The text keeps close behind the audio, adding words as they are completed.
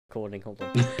Recording, hold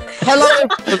on. Hello,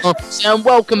 and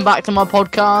welcome back to my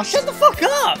podcast. Shut the fuck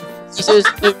up! This is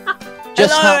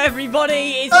just Hello,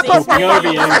 everybody. It's me.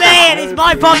 It's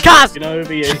my podcast.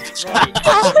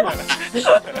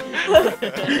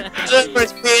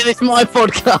 It's my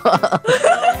podcast.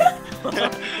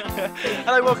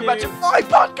 Hello, welcome back to my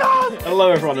podcast.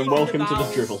 Hello, everyone, and welcome to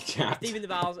the Dribble Chat. Stephen the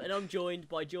Bowels, and I'm joined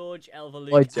by George, Elva,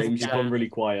 Luke, Hi, and James, you've Dan. gone really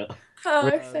quiet.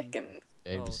 Second.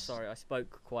 Oh, sorry, I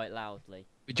spoke quite loudly.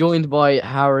 We're joined by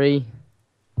Harry.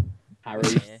 Harry,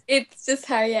 Yeah. It's just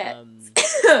Harriet.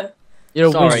 You're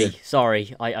a Sorry, wizard.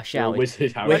 sorry, I you're a shouted.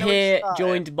 wizard, We're Harry. here,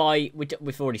 joined by.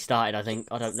 We've already started, I think.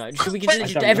 I don't know. Should we I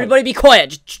just don't everybody be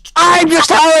quiet? I'm just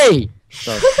Harry.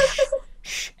 Sorry.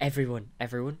 Shh, everyone.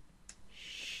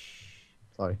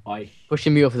 Sorry, Hi.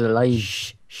 pushing me off the lane.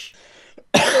 Shh.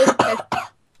 I'm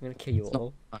gonna kill you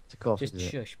all. That's a cough, Just is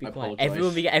it? shush, be I quiet.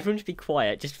 apologise. Everyone just be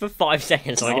quiet, just for 5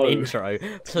 seconds like No. an intro,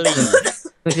 please.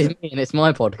 This is me, and it's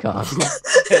my podcast.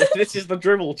 This is the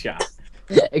Dribble Chat.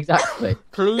 Exactly.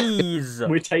 Please.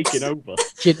 We're taking over.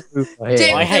 Kid over I here.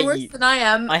 hate James, worse you. than I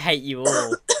am. I hate you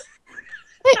all.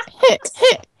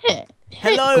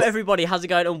 Hello everybody, how's it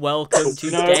going, and welcome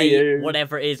to No, day you.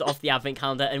 whatever it is off the advent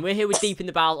calendar, and we're here with Deep in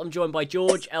the Bowels. I'm joined by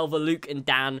George, Elva, Luke, and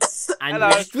Dan. And Hello.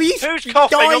 Who's Who's coughing all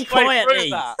die the way through quietly?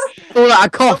 that? All that a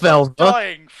cough, Elva.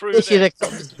 Dying through This is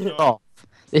this. a cough.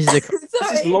 This is a cough.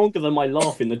 This is longer than my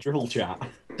laugh in the Dribble Chat.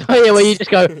 Oh yeah, where you just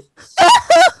go.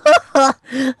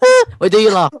 Wait, do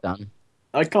you laugh, Dan?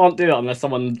 I can't do it unless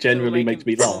someone genuinely makes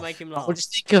me Someone laugh. make him laugh. Or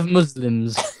just think of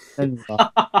Muslims. And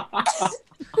laugh.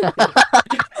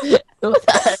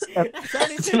 That sounded I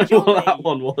so don't know what jolly. that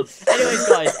one was. Anyways,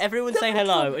 guys, everyone say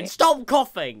hello and stop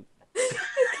coughing.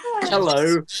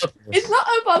 Hello. It's not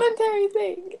a voluntary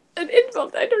thing. An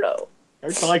insult, I don't know. Go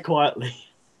die quietly.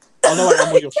 I know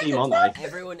I'm on your team, aren't I?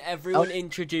 Everyone,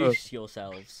 introduce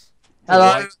yourselves. Hello.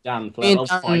 Right, Dan, Me and well,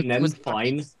 Dan fine then, was-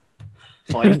 fine.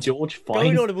 Fine, George, Go in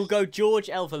fine. order. We'll go George,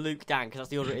 Elva, Luke, Dan, because that's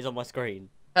the order it is on my screen.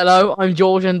 Hello, I'm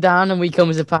George and Dan, and we come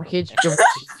as a package.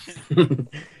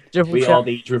 We are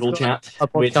the Dribble Chat. A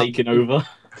We're podcast. taking over.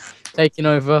 Taking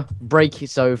over. Break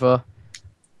it's over.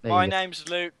 There My you go. name's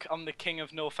Luke. I'm the king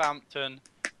of Northampton.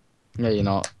 No, you're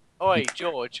not. Oi,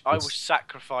 George, I will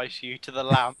sacrifice you to the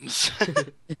lambs.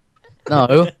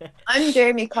 No. I'm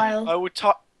Jeremy Kyle. I will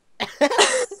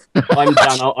I'm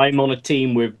Dan. I'm on a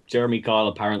team with Jeremy Kyle,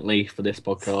 apparently, for this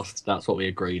podcast. That's what we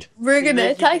agreed. We're gonna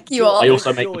attack you all. I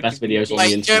also make the best videos on the Wait,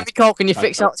 internet. Jeremy Cole, can you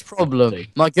fix out this problem?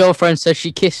 My girlfriend says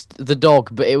she kissed the dog,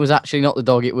 but it was actually not the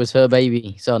dog, it was her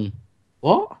baby son.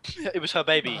 What? It was her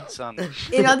baby, son.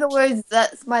 In other words,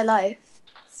 that's my life.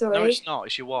 Sorry. No, it's not.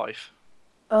 It's your wife.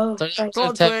 Oh, So- right.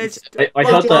 Plot Tell- twist. I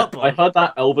heard that. I heard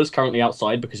that Elva's currently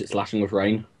outside because it's lashing with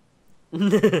rain.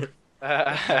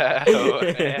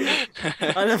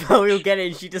 I love how you'll get it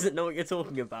and she doesn't know what you're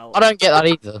talking about. I don't get that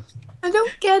either. I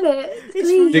don't get it. It's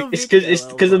Please. Your It's video,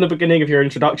 because in the beginning of your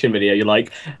introduction video, you're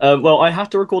like, well, I have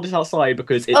to record this outside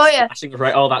because it's Oh, yeah. lashing with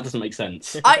rain. Oh, that doesn't make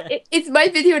sense. It's my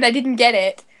video and I didn't get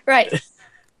it. Right.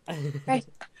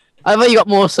 I bet you got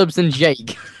more subs than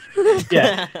Jake.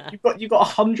 Yeah, you got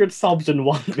 100 subs in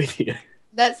one video.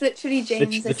 That's literally The,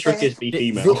 James. the trick is be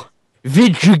female.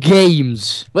 Video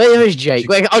games. Where is Jake?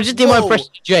 Wait, I'll just do my Whoa. impression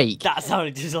of Jake. That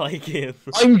sounded just like him.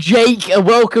 I'm Jake, and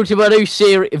welcome to my new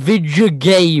series, Video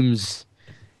Games.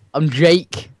 I'm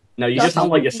Jake. No, you just sound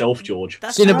like yourself, George.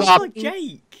 That Cinnabar- sounds like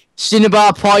Jake.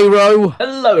 Cinnabar Pyro.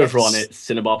 Hello, everyone. It's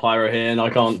Cinnabar Pyro here, and I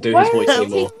can't do Why his voice are you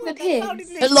anymore. taking the That piss? sounded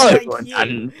literally Hello, like everyone. you.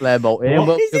 And Blair Bolt here. What?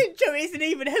 Welcome. It isn't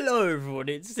even hello everyone,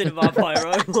 it's Cinema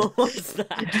Pyro. What's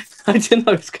that? I didn't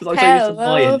know it's because I don't use my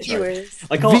Hello, intro. viewers.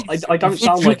 I can't. I don't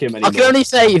sound like him I anymore. can only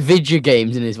say video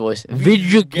games in his voice.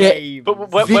 Video game. Game.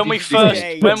 But when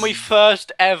Games. we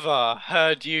first ever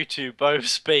heard you two both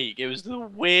speak, it was the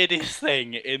weirdest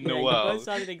thing in the Yeah, you world. both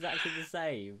sounded exactly the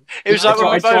same. It was I like when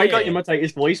try, we I try both to imitate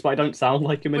his voice, but I don't sound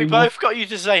like him we anymore. both got you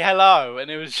to say hello, and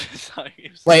it was just like.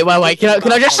 It was Wait.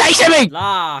 Can I just say something?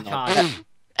 La, No. can't.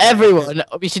 Everyone,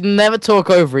 we should never talk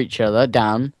over each other.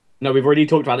 Dan. No, we've already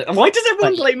talked about it. And why does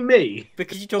everyone Wait. blame me?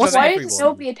 Because you talk What's- about Why everyone. is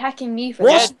Sophie attacking me for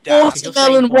What's that? Dan, you're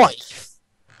Watermelon saying Wife?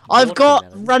 I've got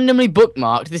Watermelon. randomly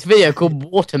bookmarked this video called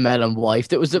Watermelon Wife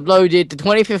that was uploaded the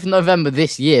 25th of November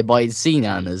this year by Insane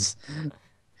Annas.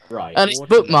 Right. And it's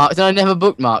Watermelon. bookmarked and I never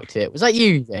bookmarked it. Was that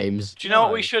you, James? Do you know what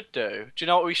No. we should do? Do you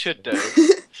know what we should do?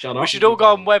 Shut up. We should all go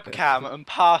on webcam and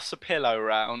pass a pillow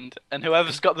round, and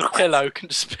whoever's got the pillow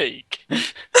can speak.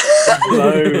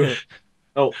 Hello.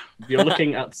 Oh, you're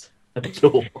looking at a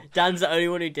door. Dan's the only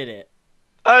one who did it.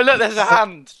 Oh look, there's a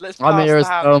hand. Let's pass I'm here the as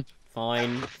hand. well.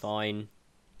 Fine.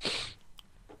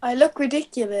 I look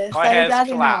ridiculous. My I'd hair's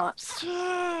rather not. collapsed.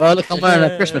 Well, look, I'm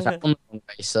wearing a Christmas hat on the wrong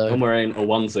way, so I'm wearing a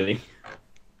onesie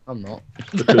I'm not.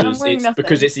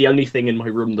 because it's the only thing in my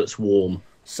room that's warm.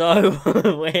 So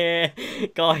we're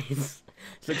guys.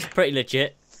 Looks pretty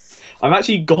legit. I've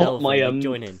actually got Elva, my you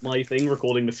join in. my thing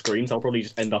recording the screen, so I'll probably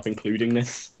just end up including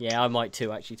this. Yeah, I might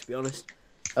too, actually, to be honest.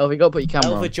 Oh, we got to put your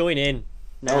camera Elva, on. join in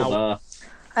now. Elva.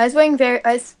 I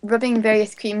was rubbing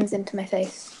various creams into my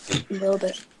face a little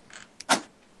bit.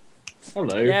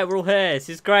 Hello. Yeah, we're all here. This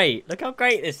is great. Look how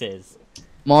great this is.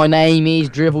 My name is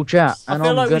Dribble Chat, I and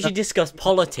feel I'm like we gonna... should discuss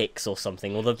politics or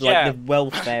something, or the Yeah. the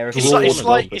welfare of It's all like, of it's them.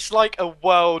 like it's like a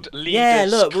world leaders. Yeah,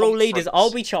 look, we're all leaders. conference.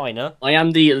 I'll be China. I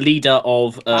am the leader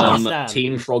of Understand.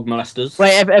 Teen Frog Molesters.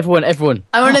 Wait, everyone,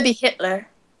 I want to be Hitler.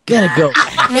 get a go.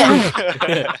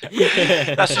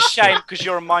 That's a shame because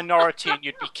you're a minority and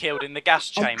you'd be killed in the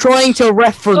gas I'm chamber. trying to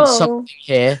reference Oh. something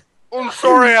here. I'm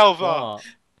sorry, Elva. What?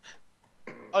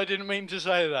 I didn't mean to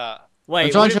say that.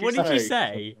 Wait, trying what, to what did you say-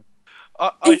 say?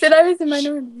 I said I was a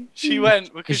minority. She went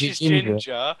because 'Cause you're she's ginger.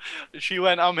 ginger. She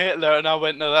went, I'm Hitler, and I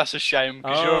went, no, that's a shame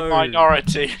because you're Oh. a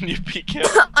minority and you'd be killed.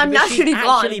 I'm But she's naturally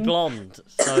blonde. actually blonde,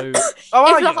 so... Oh,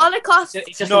 are If the you? Holocaust,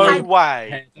 It's just No a-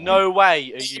 way. No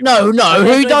way are you. No, Oh,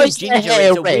 who it's not dyes even their ginger, hair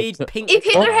it's a red? weird pink if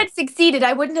Hitler colour. had succeeded,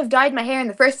 I wouldn't have dyed my hair in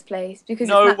the first place because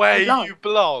No it's way, blonde. you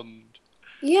blonde.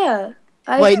 Yeah.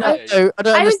 Wait, no, I I don't was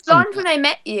understand. blonde when I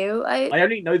met you. I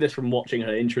only know this from watching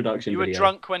her introduction You were video.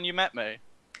 drunk when you met me.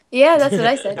 Yeah, that's what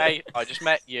I said. Hey, I just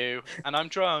met you, and I'm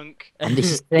drunk. And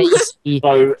this is crazy.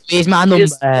 So, Here's my number.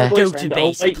 here's my Go boyfriend. to Oh,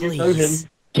 base, wait, you know him. please.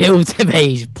 Kill the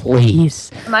base,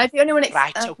 please. Am I the only one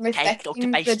Right, okay, go to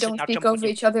respecting base the and don't now speak jump on over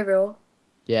you. each other rule?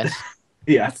 Yes.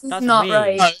 Yeah. This is That's not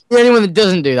weird. right. No, the only one that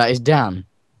doesn't do that is Dan.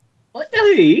 What?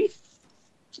 Hey.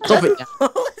 Stop it, Dan.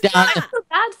 Dan, I feel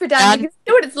bad for Dan Dan- because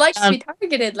you know what it's like to Dan- be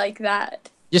targeted like that.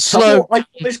 you're I slow. thought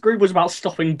this group was about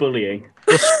stopping bullying.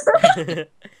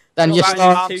 Dan, you're Well,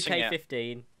 slow. Dan-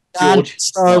 2K15. Dan, George,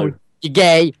 slow. no. You're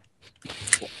gay.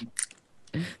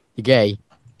 You're gay.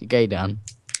 You're gay, Dan.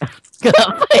 Look at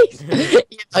that face.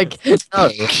 You're like, no.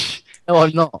 No,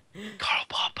 I'm not. Carl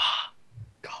Papa.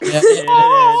 Yeah.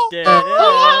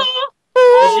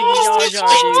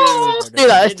 Let's do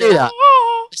that, let's do that.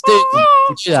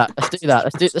 Let's do that.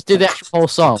 Let's do the actual whole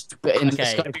song. But in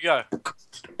Okay. Here we go.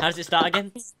 How does it start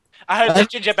again? I heard the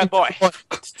gingerbread boy.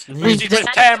 He was a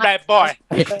gingerbread boy.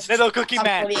 Little cookie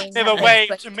man. Never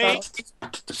waved to me.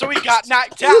 So he got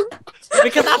knocked out.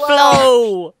 Because that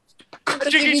flow!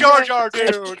 Jiggy Jar Jar,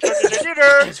 dude.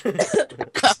 Because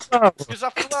I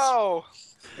flow.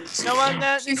 No one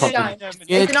that Shoe shine.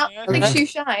 Yeah. I do not think shoe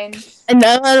shine.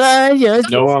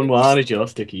 No one wanted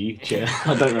just to eat ya.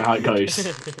 I don't know how it goes.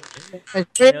 Yeah,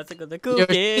 it's like the cool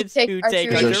kids take who our take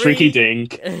shoes. our You're a shrieky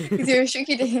dink. Because you're a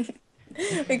shooky ding.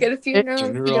 We got a funeral.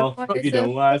 General, if you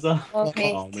don't wise up.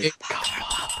 Okay. Oh, me.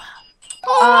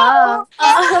 Ah.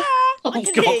 I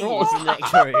can hear you in the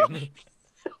next room.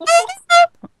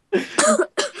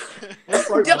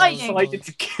 Dying. Decided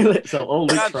to kill itself. Oh,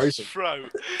 Luke's That's frozen.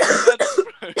 throat. That's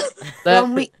throat.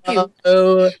 One week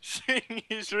too. Seeing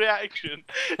his reaction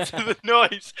to the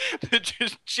noise that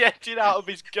just jetted out of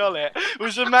his gullet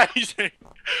was amazing.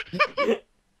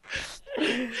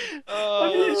 I'm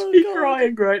Oh, literally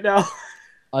crying right now.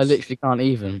 I literally can't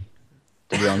even,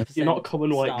 to be honest. You're not a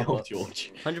common white girl, Starbucks.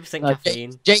 George. 100% No,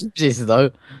 caffeine. James is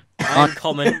though. I am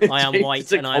common, I am James white,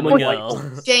 is a and I am a common white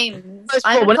girl. James, First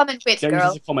of I'm all, a when- common witch James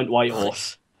girl. is a comment white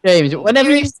horse. James, whenever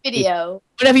During you, this video,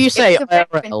 say it's a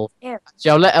reference IRL, to him.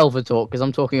 I'll let Elva talk because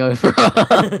I'm talking over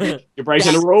her. You're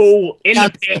breaking a rule in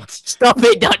the pit. Stop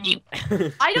it, don't you?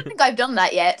 I don't think I've done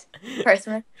that yet,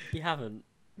 personally. You haven't.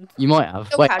 You might have.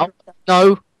 So Wait, proud of myself.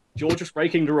 no. George was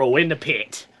breaking the rule in the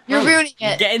pit. You're ruining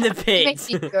it. Get in the It makes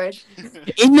pit. me good.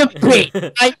 In the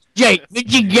pit. Hey, Jake,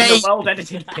 did you In gay? a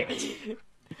well-edited pit.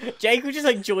 Jake will just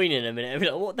like join in a minute and be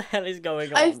like, what the hell is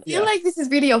going on? I feel like this is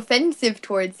really offensive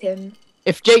towards him.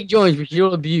 If Jake joins, we should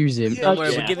all abuse him. Yeah, Don't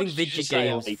worry, Yeah. we're giving What did you Vidya say,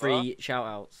 Gales Elva? free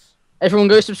shout-outs. Everyone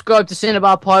go subscribe to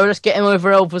Cinnabar Pyro. Let's get him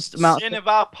over Elva's mouth.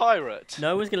 Cinnabar Pirate.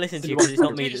 No one's gonna listen to you because it's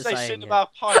not me Did you that's say saying it. Cinnabar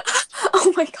Pirate?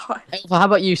 Oh my god. Elva, how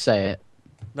about you say it?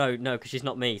 No, because she's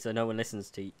not me, so no one listens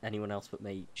to anyone else but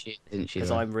me. She isn't she? Because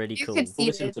though? I'm really You cool. could see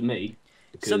Listen this. to me.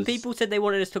 Some because- people said they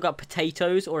wanted us to talk about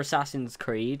potatoes or Assassin's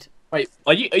Creed. Wait,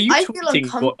 are you I feel tweeting?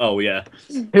 uncom- Oh yeah.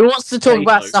 Who wants to talk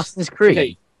about Potatoes. Assassin's Creed?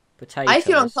 Okay, Potatoes. I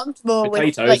feel uncomfortable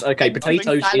potatoes. with like, Okay, like,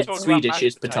 potatoes I think in that's Swedish mashed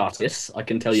is potatoes. potatis. I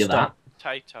can tell you Stop.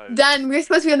 Potato. Dan, we're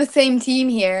supposed to be on the same team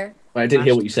here. that. I didn't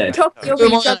hear what you said. Talking Who over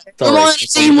am each I- other. Who am I on the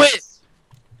Sorry. team with?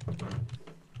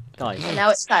 Guys, And now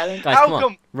it's silent. guys, How come on.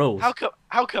 come- Rules. How come?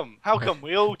 How come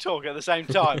we all talk at the same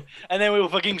time and then we all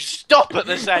fucking stop at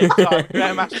the same time? We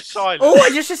have a massive silence. Oh, I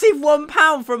just received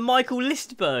 £1 from Michael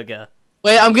Listberger.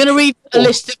 Wait, I'm gonna read a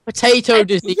list of potato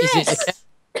diseases. Yes.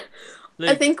 Luke,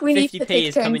 I think we need to 50p take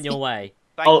is turns. coming your way.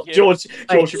 Thank you. George,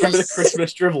 remember the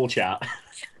Christmas drivel chat?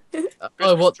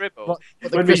 Oh, what? Dribble. what the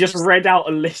When we just Christmas- read out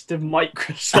a list of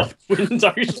Microsoft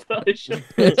Windows versions.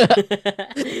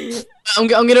 I'm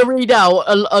gonna read out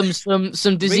some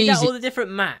Read diseases. out all the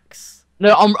different Macs.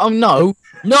 No, no.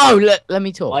 Let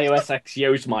me talk. iOS X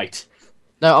Yosemite.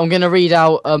 No, I'm gonna read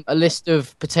out a list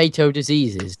of potato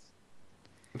diseases.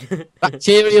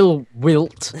 Bacterial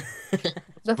wilt,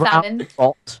 The brown famine.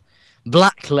 rot,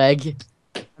 blackleg,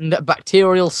 and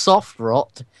bacterial soft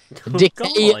rot. Oh,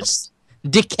 Dickeus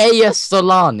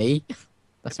solani.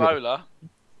 That's what- Ebola.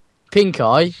 pink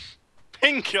eye,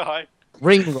 Pink eye.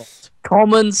 ring rot,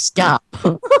 common scap,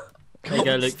 There you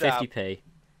go, Luke, Stab. 50p.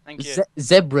 Thank you.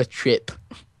 zebra trip,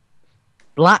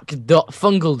 black dot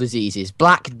fungal diseases,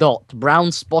 black dot,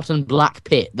 brown spot, and black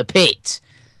pit. The pit.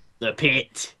 The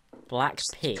pit. Black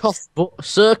Pit.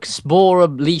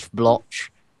 Circospora leaf blotch,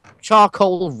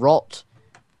 charcoal rot,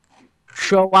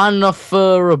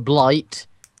 Choanophora blight,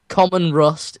 common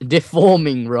rust,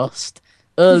 deforming rust,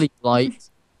 early blight,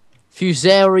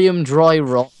 Fusarium dry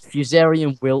rot,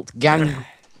 Fusarium wilt,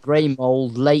 grey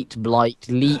mold, late blight,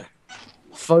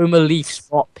 Foma leaf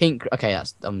spot, pink. Okay,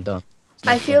 I'm done.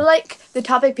 I feel like the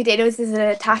topic potatoes is an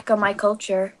attack on my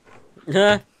culture.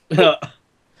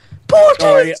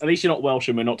 Sorry, at least you're not Welsh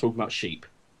and we're not talking about sheep.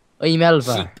 I'm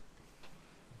Elva.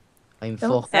 I'm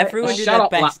Don't for. say it. Everyone do Shut their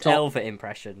up, best laptop. Elva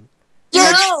impression.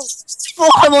 Yes!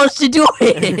 What I want to do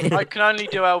it. I can only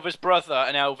do Elva's brother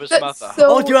and Elva's That's mother.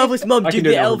 so. Oh, do Elva's mum. I Do can do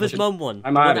the an Elva Elva's version. mum one.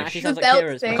 I'm The one that Irish. actually sounds The like belt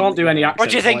Kira's thing. I mum. can't do any accents. What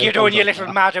do you think so I you're doing, you apologise little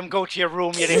for madam? Go to your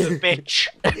room, you little bitch.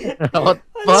 What?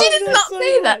 She What? did not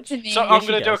say that to me. So Yes, I'm she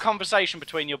going to do a does. conversation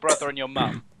between your brother and your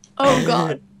mum. Oh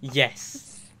god.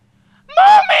 Yes.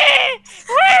 Mommy!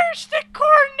 Where's the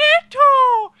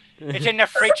cornetto? It's in the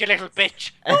fridge, you little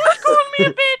bitch. Don't call me a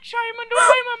bitch, I'm a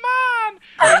man.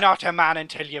 You're not a man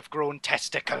until you've grown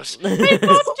testicles. I've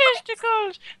got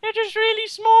testicles. They're just really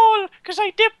small, because I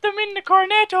dipped them in the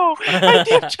cornetto. I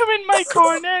dipped them in my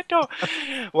cornetto.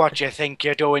 What do you think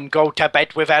you're doing? Go to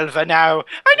bed with Elva now.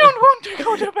 I don't want to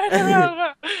go to bed with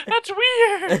Elva. That's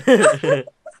weird.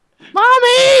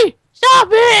 Mommy! Stop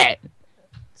it!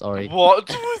 Sorry. What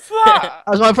was that?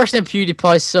 That was my impression of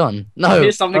PewDiePie's son. No.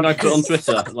 Here's something I put on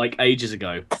Twitter like ages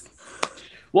ago.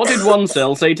 What did one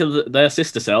cell say to their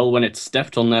sister cell when it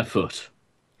stepped on their foot?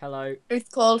 Hello. It's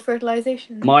called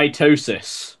fertilization.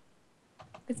 Mitosis.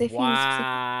 Because they fused.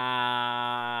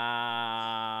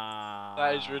 Wow.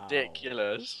 That is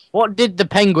ridiculous. What did the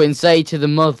penguin say to the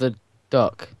mother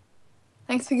duck?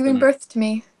 Thanks for giving birth to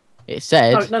me. It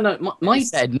said. No. It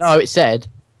said. No, it said.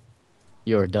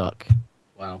 You're a duck.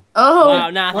 Wow. Oh. Wow,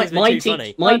 nah, that's too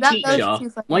funny. Oh, that was too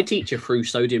funny. My teacher threw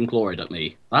sodium chloride at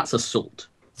me. That's assault.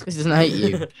 It's 'cause he doesn't hate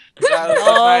you. That was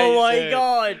Oh my amazing.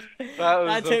 god. That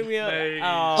That took me a... amazing.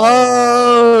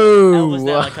 Oh. Elva's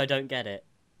there Oh. like I don't get it.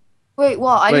 Wait,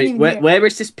 what? I didn't Wait, even hear. where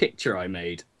is this picture I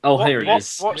made? Oh, here it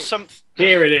is. What's some?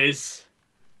 Here it is.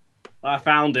 I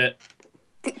found it.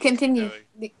 Continue.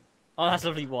 Oh, that's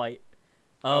lovely white.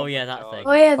 Oh, Oh yeah, my that God. thing.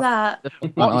 Oh yeah, that.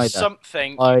 Can't What's either.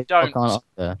 something I you don't? can't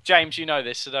either. James, you know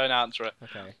this, so don't answer it.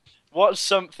 Okay. What's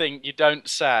something you don't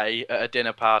say at a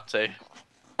dinner party?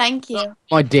 Thank you.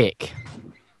 My dick.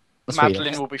 That's what you-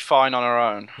 Madeline will be fine on her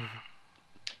own.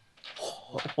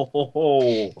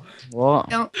 What?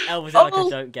 Don't. Elva's there like I Oh,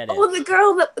 don't get it. Oh, the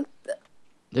girl that.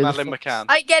 Madeline McCann.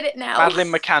 I get it now.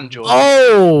 Madeline McCann, George.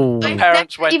 Oh! Her I've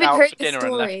parents never went even out heard for the dinner and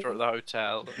story. left her at the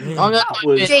hotel. I'm gonna That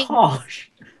was James. harsh.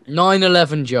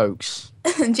 9/11 jokes.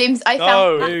 James, I No.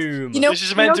 found that. Boom. You know, This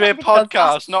is meant to be a that video of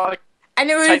podcast, not a And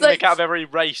it was take the like, mick out of every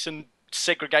race and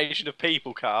segregation of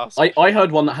people cast. I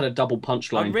heard one that had a double I'm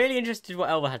punchline. really interested in what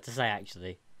Elva had to say,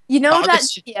 actually. you know Oh, that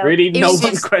this- video. really, It no was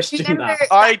one just- questioned remember that.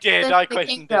 I did, the I King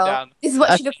questioned it, girl? Dan. This is what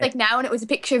she Okay. looks like now, and it was a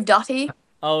picture of Dottie.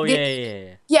 Oh, The- yeah, yeah,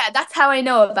 yeah. Yeah, that's how I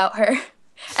know about her.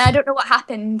 And I don't know what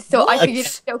happened, so I What? figured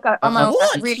a joke out on my own.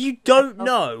 What? Really- You don't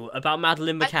know about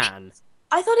Madeline McCann?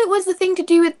 I thought it was the thing to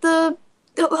do with the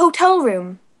hotel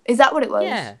room. Is that what it was?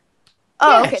 Yeah.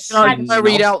 Oh, Yes. Can I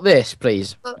read out this,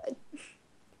 please? okay.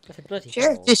 That's a bloody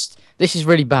Sure. hell. This is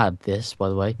really bad. This, by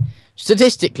the way,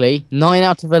 statistically, 9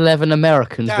 out of 11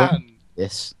 Americans won't Dan, do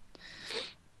this.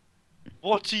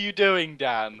 what are you doing,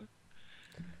 Dan?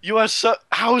 You are so.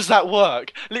 How does that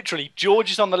work? Literally,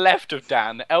 George is on the left of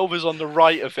Dan. Elva's on the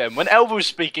right of him. When Elva was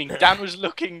speaking, Dan was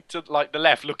looking to like the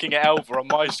left, looking at Elva on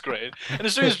my screen. And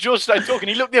as soon as George started talking,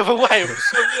 he looked the other way. It was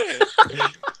so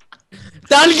weird.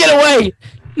 Dan, get away!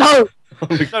 No,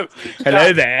 No,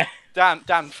 Hello there.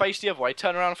 Dan, face the other way.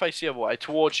 Turn around and face the other way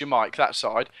towards your mic, that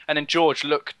side, and then George,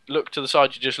 look to the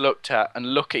side you just looked at,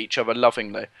 and look at each other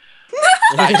lovingly.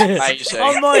 That is amazing.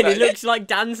 On mine, it looks like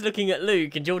Dan's looking at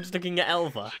Luke and George's looking at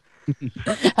Elva.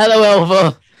 Hello,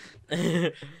 Elva.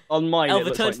 On mine, Elva, it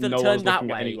looks turn like to the- no turn one's that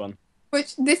looking at way. anyone.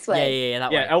 Which this Yeah, way?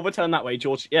 that Yeah, way. Elva, turn that way.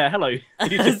 George. Yeah, hello.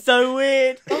 That's so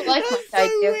weird. I don't like my That's side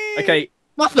view. Okay,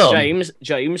 My thumb. James,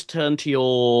 turn to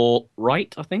your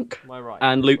right, I think, My right.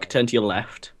 and Luke, turn to your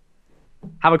left.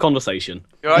 Have a conversation.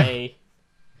 You alright? Hey,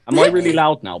 Am I really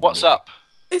loud now? by What's the way? up?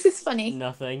 This is funny.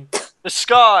 nothing. The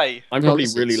sky. I'm No, probably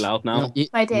this really is- loud now. No, you,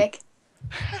 My dick.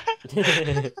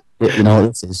 you know what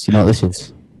this is? You know what this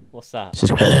is? What's that? This is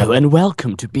Hello and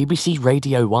welcome to BBC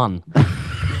Radio 1.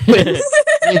 with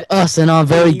us and our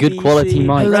very good quality BBC.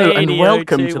 mic. Hello. Radio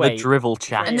 2, the wait. Drivel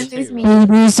Chat. And then there's me.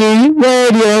 BBC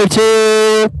Radio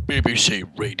 2. BBC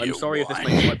Radio. I'm sorry if this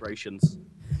makes vibrations.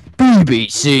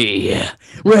 BBC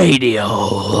Radio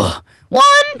 1.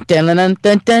 Dun, dun, dun,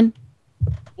 dun, dun.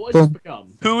 What has this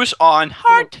become? Who's on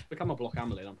heart? It's become a block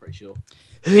amulet, I'm pretty sure.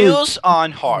 Heels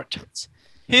on heart.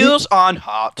 Heels on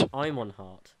heart. I'm on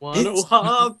heart.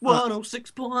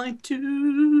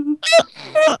 106.2.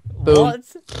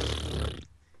 What?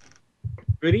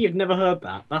 Really? You've never heard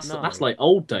that? That's No. that's like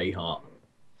old day heart.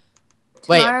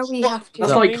 Wait, Tomorrow we have to.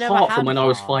 That's No, we like never heart had from when I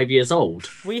was heart. 5 years old.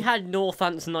 We had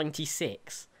Northants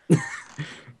 96.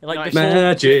 Like Nice. before,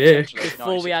 Magic.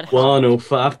 before we had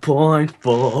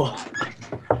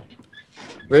 105.4.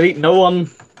 Really? No one?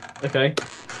 Okay.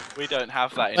 We don't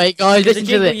have that. wait, guys, the listen to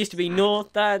jingle this. used to be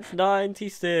Northants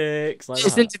 96. Like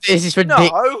Listen that. to this. It's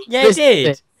ridiculous. No, Yeah, it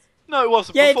did. no, it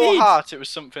wasn't. Yeah, it Before did. heart, it was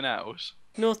something else.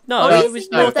 No, Oh, it was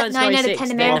no, Northants that 9 out of 96. 10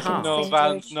 then Americans. heart. No, St.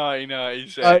 Van, George. no, he No,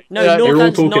 Yeah, Northants you're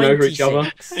all talking over each 96.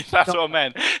 other. That's what I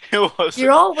meant. It was.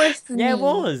 You're all worse than me. Yeah, it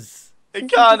was. It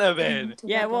can't have been.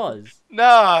 Yeah, it was.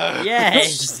 No.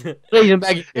 Yes. Please, I'm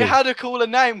begging It you. had a cooler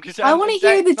name because I wanna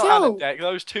hear the joke.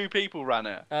 Those two people ran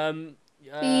it.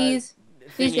 Please.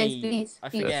 Please, guys, thingy- please. I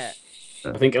please. forget.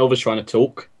 I think Elva's trying to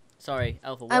talk. Sorry,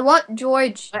 Alpha. What? I want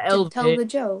George to Elf tell here. the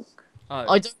joke. Oh.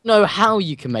 I don't know how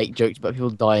you can make jokes about people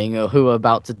dying or who are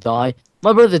about to die.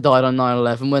 My brother died on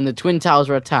 9/11 when the Twin Towers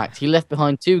were attacked. He left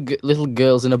behind two little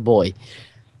girls and a boy.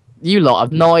 You lot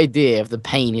have no idea of the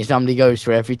pain his family goes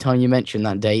through every time you mention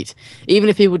that date. Even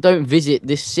if people don't visit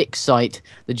this sick site,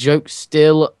 the jokes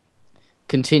still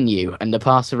continue and they're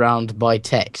passed around by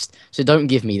text. So don't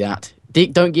give me that.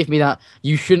 Don't give me that.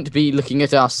 You shouldn't be looking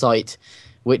at our site,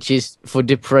 which is for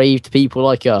depraved people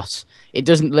like us. It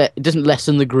doesn't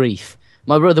lessen the grief.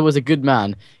 My brother was a good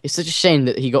man. It's such a shame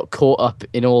that he got caught up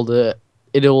in it all,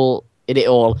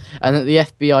 and that the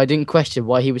FBI didn't question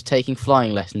why he was taking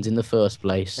flying lessons in the first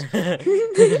place.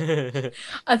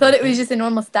 I thought it was just a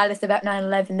normal status about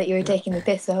 9/11 that you were taking the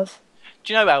piss of.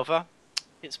 Do you know, Elva?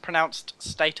 It's pronounced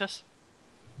status.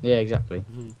 Yeah, exactly.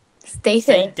 Status.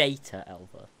 Say data,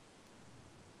 Elva.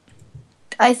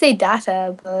 I say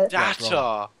data, but That's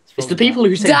Data. It's the people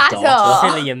who say Data. data.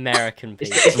 Silly American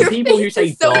people. It's the people who say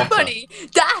it's so data. funny.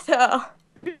 Data.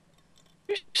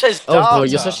 Who says Oh, data? boy,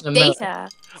 you're such an American. Data.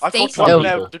 I thought Data. you Oh,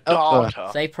 uploaded the oh, data.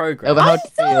 Say program. Elva, how I'm do you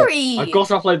feel? sorry. I've got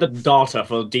to upload the data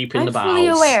for deep in I'm the bowels. fully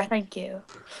aware. Thank you.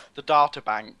 The data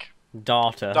bank.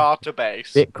 Data.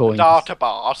 Database. Bitcoin. The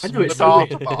database. I know, it's the so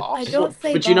weird. I database. don't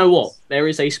say But you know what? boss. There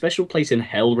is a special place in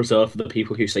hell reserved for the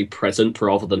people who say present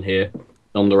rather than here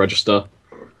on the register.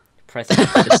 President.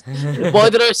 Why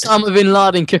did Osama bin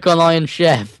Laden cook on Iron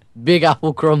Chef? Big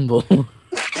Apple crumble. Oh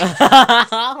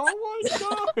my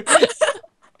god.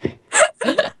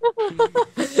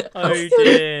 Oh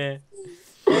dear.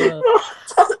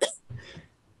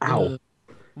 Ow.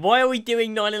 Why are we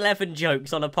doing 9/11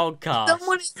 jokes on a podcast?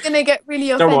 Someone is gonna get really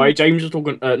Don't offended. worry, James was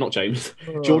talking. Not James.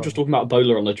 George was talking about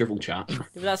Ebola on the Drivel Chat,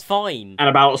 That's fine. and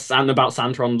about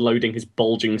Santa unloading his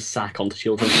bulging sack onto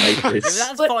children's faces.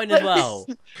 That's But- fine but as well.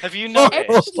 Have you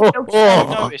noticed? Every joke Have you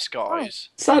Oh. noticed, guys?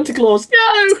 Santa Claus,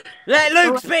 no! Let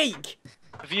Luke speak.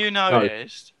 Have you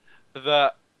noticed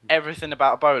that everything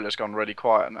about Ebola's gone really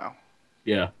quiet now?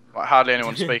 Yeah. Like hardly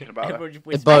anyone's speaking about it. Everyone just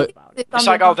whispers Ebo- about it. It's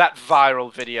like, oh, that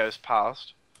viral video's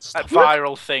passed. That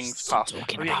viral thing's passed.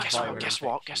 talking Oh yeah, about guess what? viral Guess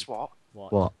what? Guess what?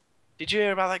 What? Did you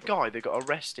hear about that guy that got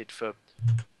arrested for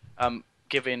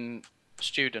giving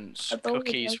students Ebola.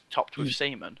 cookies topped with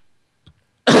semen?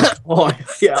 Oh,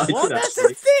 yeah, I What? did That's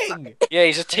actually. a thing. Yeah,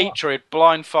 he's a teacher. He'd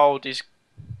blindfold his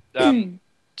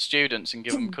students and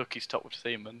give them cookies topped with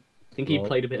semen. I think he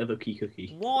played a bit of Ookie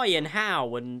Cookie. Why and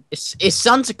how and... It's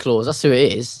Santa Claus. That's who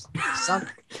it is.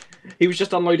 He was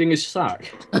just unloading his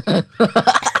sack.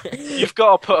 You've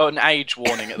got to put an age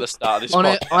warning at the start of this on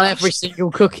podcast. every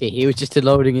single cookie, he was just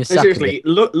loading his sack. Seriously,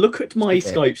 look at my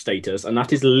Skype status, and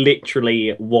that is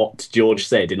literally what George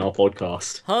said in our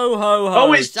podcast. Ho ho ho!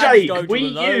 Oh, it's Santa's Jake! going to We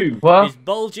load you! What? his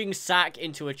bulging sack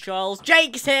into a child's...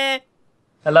 Jake's here!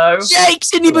 Hello?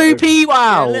 Jake's in the Hello. boopy, A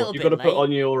wow! little You've bit got to put late.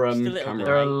 on your Just a little bit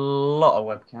There are a camera. lot of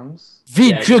webcams.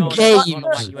 Video Yeah,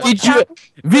 game!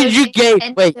 Video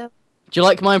game! Wait, do you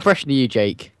like my impression of you,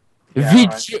 Jake? Yeah,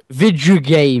 Video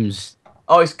games.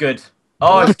 Oh, it's good.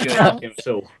 Oh, it's good.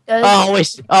 So, Oh,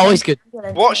 it's good.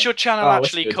 What's your channel Oh, that's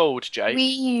actually good. called, Jake?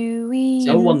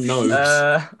 no one knows.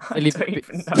 I Silly don't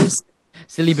even know.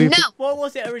 Silly boopy. No. What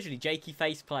was it originally? Jakey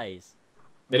Face Plays.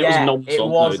 Then Yeah, it was it non-stop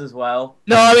was mode. as well.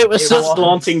 No, it was It such was.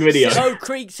 Slanting video. Oh,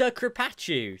 Creek Sir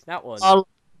Crepachu. That one. Oh,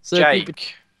 so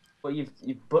Jake. Well, you've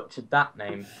butchered that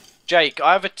name. Jake,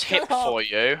 I have a tip Shut up. for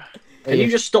you. Can you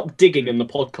just stop digging in the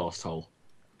podcast hole?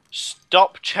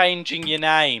 Stop changing your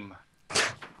name.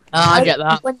 I get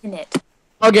that. 1 minute.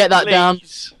 I'll get that down.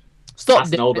 Please. Stop.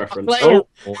 That's an old digging. reference.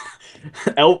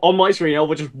 Play Oh. On my screen,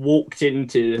 Elva just walked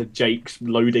into Jake's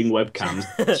loading webcam.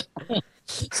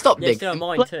 Stop Yeah, digging. still on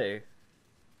mine too.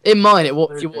 In mine, you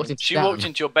walked into. She Dan. walked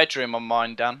into your bedroom on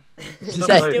mine, Dan.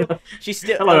 Say- She's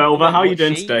still. Hello, oh, Elva. wait, How are you was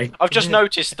doing she? today? I've just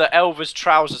noticed that Elva's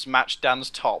trousers match Dan's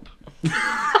top.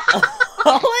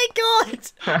 Oh my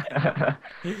god!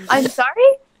 I'm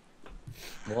sorry?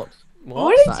 What?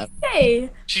 What did you say?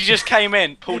 She just came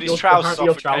in, pulled his Your- trousers off,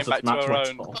 your and came back to match her my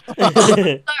own. top.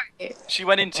 Sorry. She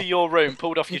went into your room,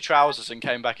 pulled off your trousers, and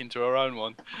came back into her own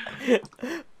one.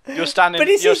 You're standing. But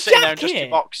it's You're his sitting there in just your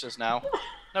jacket. boxers now.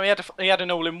 No, he had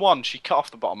an all-in-one. She cut off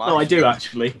the bottom half. No, I do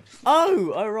actually.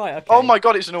 Oh, right, okay. Oh my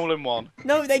god, it's an all-in-one.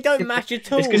 No, they don't match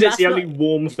at all. It's because it's the That's only not-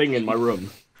 warm thing in my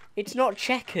room. It's not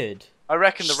checkered. I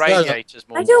reckon the Shut up. radiator's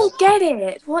more. I don't get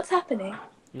it. What's happening?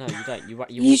 No, you don't. You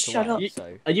You walked shut away, up.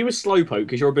 So. Are you a slowpoke?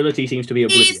 Because your ability seems to be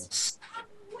oblivious.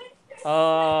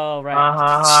 Oh, right.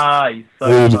 Ah, he's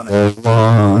so funny.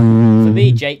 For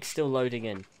me, Jake's still loading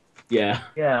in. Yeah,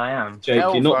 Yeah, I am. Jake,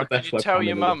 Elva, you're not the could best you tell webcam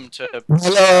your in the world. mum to?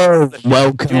 Hello,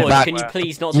 welcome George, back. can you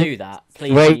please not do that?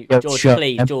 Please, Wait, can you- George, shut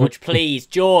please, up. George, please,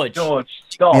 George. George,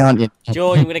 stop. Aren't you?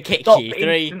 George, I'm gonna kick Stop you. 3,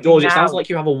 instantly George, it now. sounds like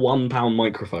you have a £1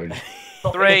 microphone.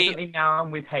 Stop 3, instantly now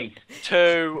and with haste.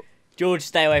 2. George,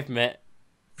 stay away from it.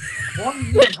 What is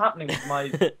even happening with my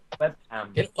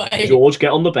webcam? Get away. George,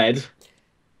 get on the bed.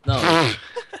 No, Wait,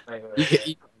 wait, you wait. get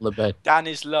you on the bed. Dan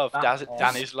is love.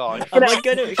 Dan is life. Am I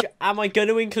gonna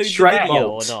include Shrek. the video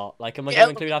or not? Like, am I gonna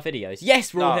include our videos?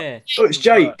 Yes, we're all No. here. Oh, it's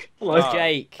Jake. Hello. Oh.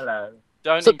 Jake. Hello.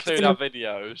 Don't So- include our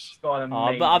videos. Got an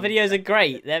Oh, but our amazing- videos are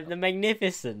great. They're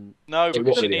magnificent. No, Hey, because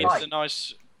what she video? needs the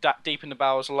nice Deep in the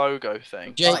Bowels logo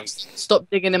thing. Jake, Right. stop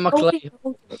digging in my clay.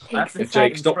 That's the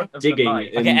Jake, in stop front of the digging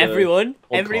mic. in Okay, the everyone,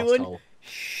 podcast everyone. hole.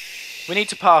 We need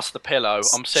to pass the pillow.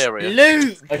 I'm serious.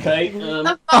 Luke, Okay,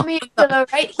 I've got me a pillow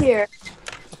right here.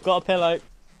 I've got a pillow.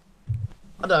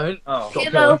 I don't. Oh,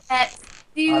 Pillow pet.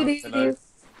 Do I have a do pillow. do.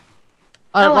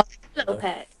 I I don't want a pillow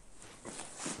pet.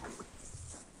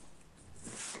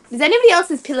 Does anybody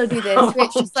else's pillow do this? Where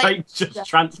it's just like, Jake just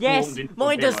transformed Yes, into a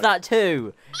mine does pillow. that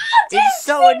too. It's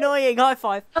so annoying. High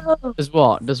five. oh, Does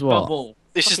what? Does what? Double.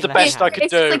 This is the Fucking best hell. I could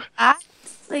it's just do. like that.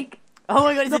 Like, Oh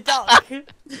my god, it's a duck.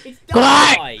 It's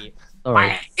die.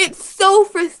 Sorry. it's so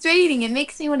frustrating. It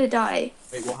makes me want to die.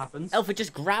 Wait, what happens? Alpha,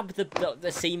 just grab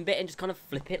the seam bit and just kind of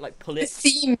flip it, like pull The it.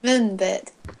 semen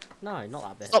bit. No, not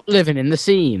that bit. Stop living in the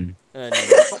seam. No.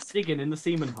 Stop digging in the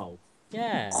semen hole.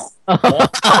 Yeah.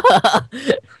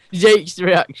 Jake's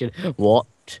reaction. What?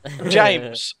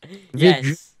 James,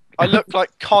 Yes. I look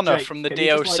like Connor Jake, from the can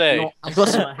you just, DOC. like, not I've got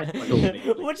some- put a headphone on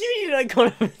me? What do you mean you don't call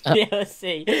him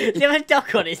DLC? Does he have a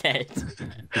duck on his head?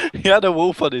 He had a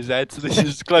wolf on his head, so this is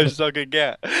as close as I could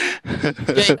get.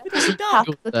 Jake, Tap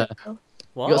you the got pillow.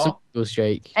 What? got some giggles,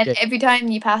 Jake. And Jake. every time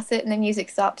you pass it and the music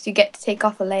stops, you get to take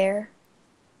off a layer.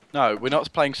 No, we're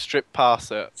not playing strip pass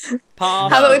it. How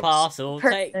about Parcel, we- parcel,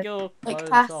 take person, your Like clothes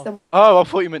pass off. them. Oh, I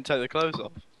thought you meant take the clothes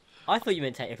off. I thought you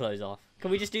meant take your clothes off. Can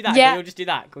we just do that? Yeah. Can we all just do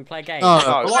that? Can we play a game? Oh.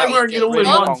 No, Well, I'm wearing it all in really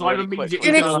one, long, so I'm really quick. immediately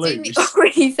You're gonna next to me lose.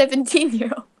 already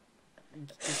 17-year-old.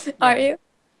 Just- Are yeah. you?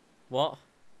 What?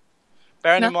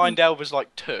 Bearing in Nothing. mind Elva's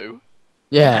like 2.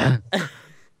 Yeah.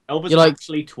 Elva's You're like-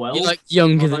 actually 12. You're like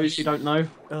younger For than those who don't know.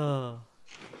 Oh.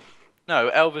 No,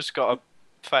 Elva's got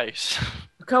a face.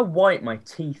 Look how white my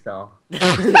teeth are.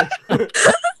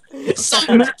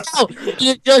 Simon Cowell. You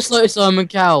look just like Simon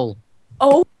Cowell.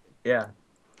 Oh, Yeah.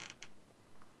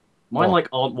 Mine What? like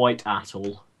aren't white at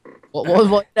all.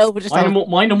 What? Elva just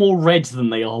Mine are more red than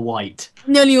they are white.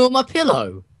 nearly on my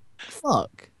pillow.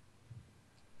 Fuck.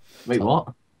 Wait,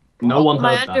 what? No one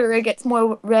My heard that. underwear gets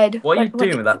more red. What are you when doing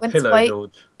it- with that when it's pillow, white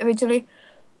George? originally.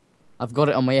 I've got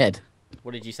it on my head.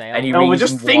 What did you say? Any Elva? Elva, reason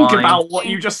just think why? about what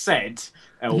you just said,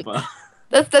 Elva.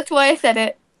 That's why I said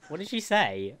it. What did she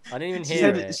say? I didn't even She hear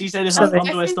said, it. she said her Sorry.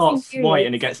 underwear starts white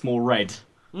and it gets more red.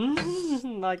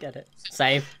 I get it.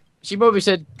 Same. She probably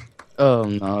said, "Oh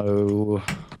no,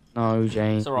 no,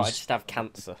 James." It's alright. I just have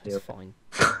cancer. It's fine.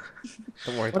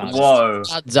 Don't worry about Whoa.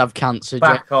 Dads have cancer.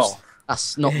 Back James. off.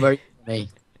 That's not very funny.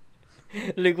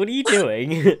 it. Luke, what are you doing?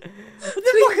 What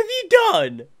the fuck have you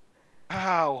done?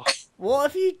 Ow. What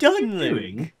have you done, Luke?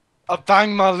 Doing? I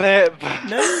banged my lip.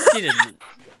 No, you didn't.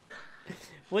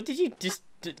 What did you just?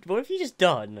 What have you just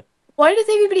done? Why does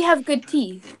everybody have good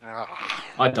teeth?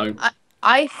 I don't.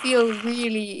 I feel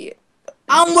really.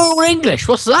 And we're English.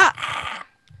 What's that?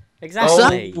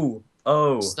 Exactly.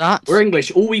 Oh. What's that? We're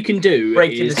English. All we can do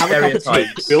Breaking is the have a cup of tea,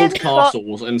 stereotypes. build Never thought-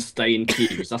 castles, and stay in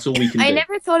queues. That's all we can do. I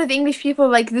never thought of English people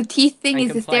like the teeth thing And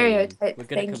is a complain. stereotype. We're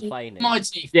good at Thank you. complaining. My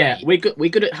teeth. Yeah, we're good. We're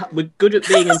good at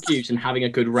being in queues and having a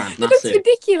good rant. That's That's it.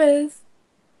 ridiculous.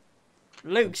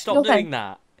 Luke, stop Okay. doing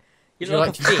that. You Would you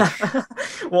look like a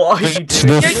fish. What are you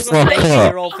doing? You look like Fuck a up.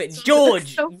 8-year-old fish.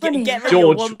 George, So funny. get rid of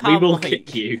your George, we £1 will mic.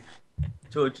 kick you.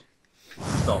 George,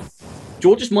 stop.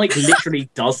 George's mic literally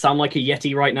does sound like a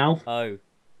Yeti right now. Oh.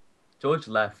 George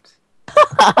left.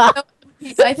 I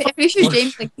think I'm pretty sure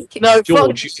James like No,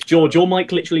 George, your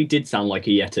mic literally did sound like a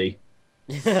Yeti.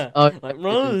 Oh. Like,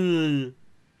 no.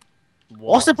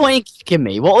 What's the point in kicking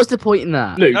me? What was the point in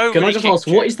that? Luke, can Nobody I just kicked ask,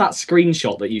 you. what is that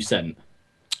screenshot that you sent?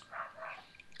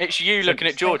 It's you looking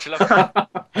at George. Look.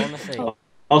 Honestly.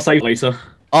 I'll say later.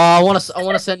 Oh, I want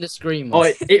to send a scream. Oh,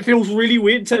 it feels really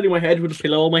weird turning my head with a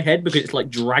pillow on my head because it's like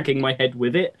dragging my head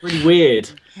with it. Really weird.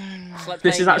 It's like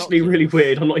This is playing actually Doctor really Who.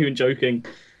 weird. I'm not even joking.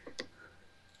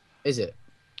 Is it?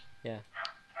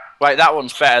 Wait, that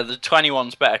one's better. The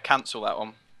 21's better. Cancel that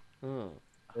one. Hmm.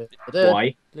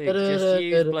 Why? Luke, just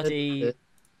use bloody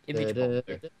image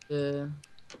bomb.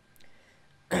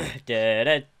 Do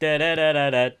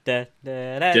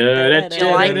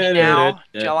you like me now?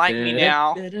 Do you like me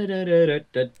now? And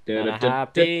a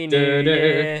happy new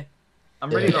year. I'm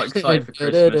really not excited for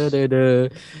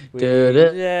Christmas.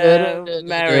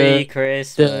 Merry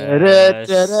Christmas. Luke,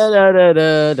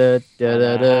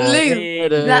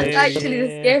 that's actually the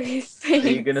scariest Are you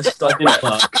thing. gonna stop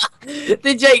it?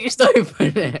 Did Jake just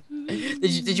open it?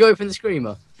 Did you open the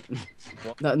screamer?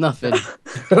 No, nothing.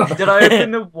 Did I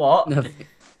open the what? Nothing.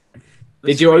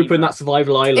 Did you open that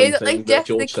survival island Is it thing like that Jeff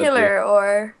the George said? Killer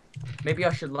or? Maybe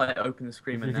I should like open the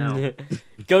screamer now.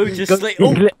 Go to Go- sleep.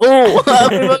 Oh,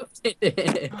 Oh!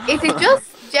 Is it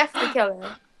just Jeff the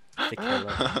Killer? the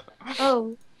killer.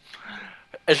 Oh.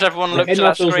 Has everyone looked at Anyone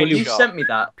that feels really You screenshot? sent me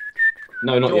that.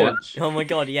 No, not yet. George. Oh my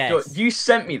god, George, yes. you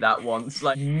sent me that once,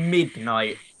 like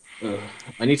midnight.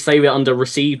 I need to save it under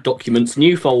received documents,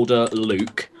 new folder,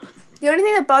 Luke. The only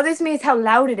thing that bothers me is how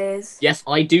loud it is. Yes,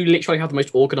 I do literally have the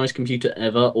most organised computer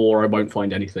ever, or I won't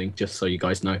find anything, just so you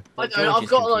guys know. I Like don't know, I've George's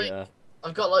got, like- computer.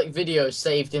 I've got like videos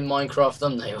saved in Minecraft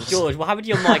thumbnails. George, what happened to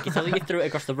your mic? It sounds like you threw it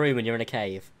across the room and you're in a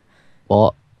cave.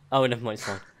 What? Oh, never mind, it's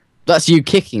fine. That's you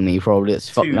kicking me, probably. It's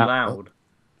Too fucking loud.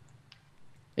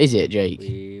 Is it, Jake?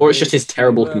 We Or it's just his wish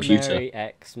terrible you a computer.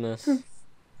 Merry Xmas.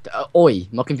 Oi,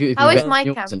 my computer How can is get my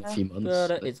new camera? in a few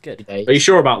months. It's good. Okay. Are you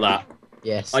sure about that?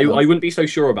 Yes. I wouldn't be so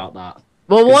sure about that.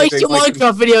 Well, why Because do your they like-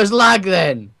 Minecraft videos lag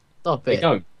then? Stop They it.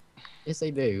 don't. Yes,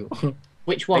 they do.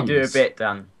 Which They ones? do a bit,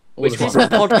 Dan. Which This one?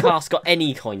 podcast got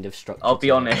any kind of structure. I'll be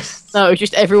to it. honest. No, it's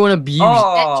just everyone abused.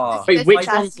 Oh, Wait, which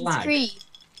Assassin's one's lag? Creed.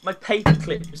 my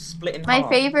paperclip is split in My half.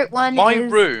 favorite one My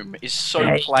is. room is so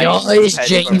Hey plain. guys, compared to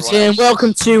James everyone here, and else.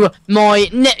 welcome to my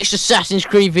next Assassin's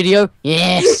Creed video.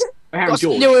 Yes, Hang on, got some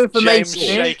George. new James information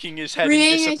here. shaking his head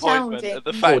Really in disappointment challenging. at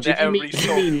the fact George, that if you mean- everybody's if you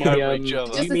talking mean my, over each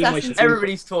other. Just you mean my Assassin's Supreme-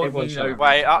 Everybody's talking Everyone's over. shut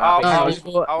Wait,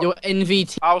 Your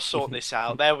NVT. I'll sort this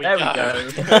out. There we There go. we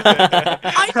go.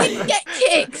 I didn't get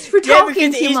kicks for Yeah, talking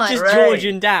because it too is much. just Right. George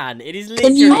and Dan. It is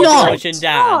Can you literally not? George and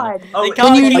Dan. God. Oh, They can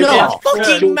can't you keep their not?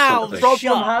 fucking mouths problem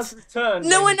shut. has returned.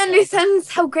 No one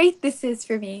understands how great this is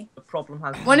for me. The problem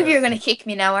has. One of you are gonna kick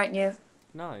me now, aren't you?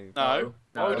 No. No.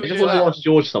 Why would I we just do want to that? ask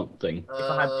George something. If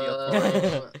I had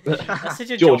the That's such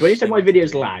a George, when you Josh said my thing to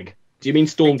videos do. lag, do you mean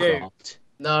Stormcraft?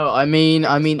 No, I mean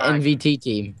lag. NVT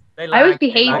team. They I was lag, they lag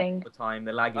behaving. all the time.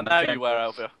 They lag. I in know the you were,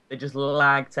 Elva. They just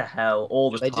lag to hell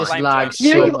all the They time. just Blame lag James. so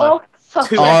You much. all suck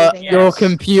Two at FPS. everything. Your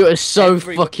computer's so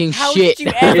Every- fucking How shit. did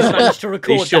you ever Is- manage to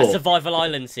record sure? that Survival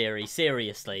Island series?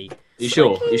 Seriously. Are you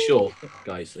sure? Are you sure,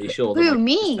 guys? Are you sure? that Who, my-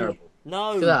 me? it's terrible?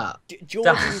 No. Look at George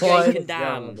That's and Jake and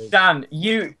Dan. Dan,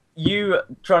 you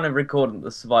trying to record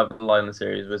the Survival Island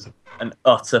series was an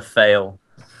utter fail.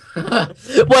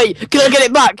 that. Wait, can I get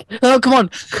it back? Oh, come on.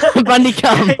 Bandy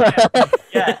cam.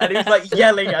 Yeah, and he was like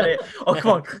yelling at it. Oh,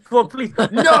 come on, please.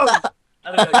 No!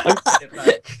 I don't know, get it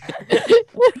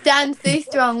back. Dan, stay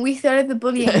strong. We started the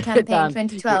bullying campaign Dan,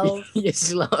 2012. You're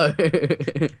slow.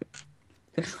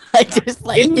 I just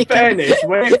like In fairness,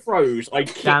 when it froze, I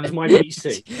kicked my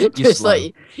PC. just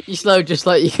like you slow, just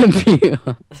like your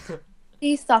computer.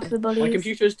 Please stop the My bullies.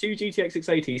 computer has 2 GTX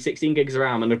 680, 16 gigs of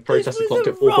RAM, and a processor was clocked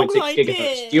the at 4.6 wrong gigahertz.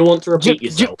 idea. Do you want to repeat Juk,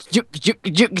 yourself? juk, juk,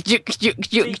 juk, juk, juk,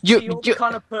 juk, You're juk, the juk.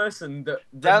 kind of person that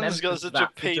Dan's got remembers such a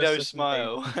that for pedo just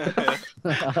smile.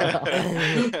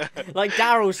 Like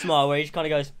Daryl's smile, where he just kind of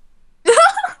goes.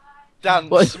 Dan,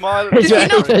 What? smile at Did the you not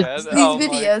camera watch again. these Oh my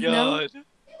videos, no? god.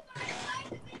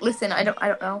 Listen, I don't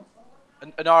know.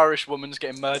 An Irish woman's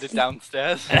getting murdered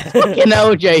downstairs. You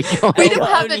know, Jake. We don't Elva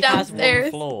have only it has one downstairs.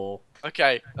 floor.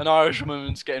 Okay, an Irish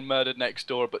woman's getting murdered next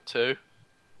door, but 2.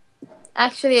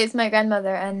 Actually, it's my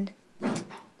grandmother, and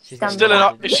She's Damn.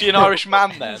 Still, is she an Irish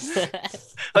man then? Is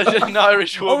it an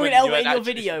Irish Oh, woman? in Elva, you in your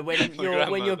actually- video, when My your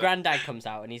grandmother. granddad comes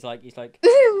out and he's like, what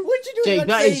you doing? Jake,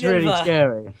 that is really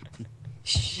scary.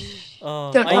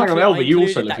 Oh, Don't I Hang on, inclu- Elva, I you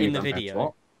also included look that in at the your video.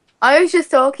 what? I was just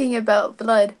talking about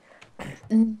blood.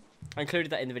 I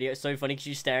included that in the video. It's so funny because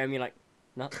you stare at me like,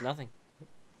 nothing.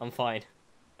 I'm fine.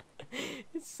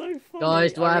 It's so funny.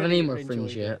 Guys, do I have an really emo enjoyed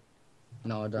fringe it. yet?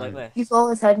 No, I Like don't. this. You've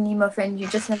always had an emo friend, you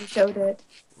just never showed it.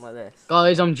 Like this.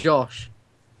 Guys, I'm Josh.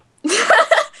 Josh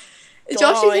is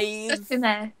Guys. just in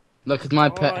there. Look at my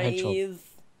pet hedgehog.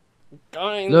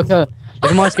 Guys. Look at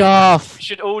my scarf. We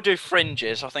should all do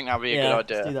fringes. I think that'd be a Yeah, good let's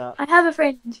do idea. that. I have a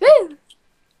friend. Woo!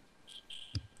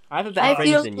 I have a I better fringe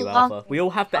feel than you, belong- Alpha. We all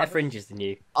have better fringes than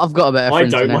you. I've got a better I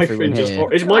fringe don't. than My everyone fringe is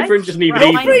here. my fringe isn't even Your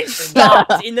even. fringe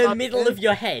Starts in the middle of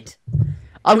your head.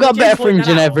 I've Can got a we better just point fringe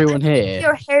that than out? everyone here.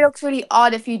 Your hair looks really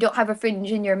odd if you don't have a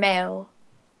fringe in your male.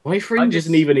 My fringe just-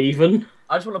 isn't even.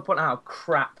 I just want to point out how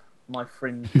crap my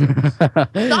fringe.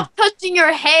 Stop touching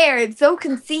your hair. It's so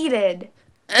conceited.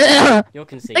 You're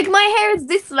conceited. Like my hair is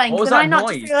this length, What was and I that not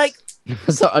noise? just like.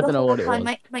 So, I the don't know whole what it time.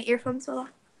 was. My earphones fell off.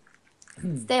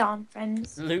 Stay on,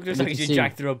 friends. Luke looks You like he's can been see.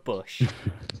 dragged through a bush.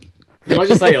 Can I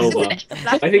just say, Elva? I think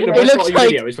the It best looks part of your like-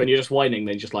 video is when you're just whining,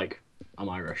 then just like, I'm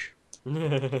Irish.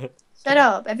 Shut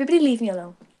up! Everybody, leave me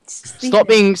alone. Just leave Stop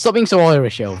me being so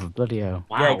Irish, Elva. Bloody hell.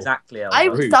 Wow. Yeah, exactly. alone. I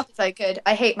would rude. stop if I could.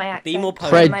 I hate my accent. Be more I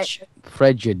hate Polish. my-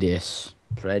 Prejudice.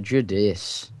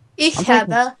 Prejudice. Ich I'm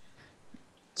taking- habe.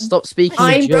 Stop speaking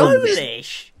I'm German.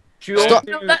 Polish. Stop-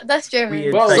 No, that's German.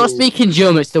 Weird. Well, Stop speaking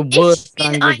German. It's the worst Ich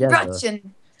bin ein language ever.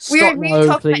 Russian. Stop, we no,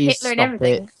 talked about please Hitler and stop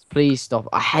everything. it. Please stop.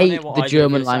 I know hate what the I do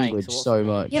German you're saying, language so what's so the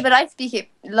much. Yeah, but I speak it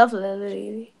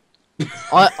lovely.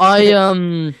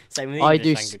 I Same with I English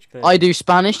do language. I do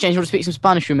Spanish. James, you want to speak some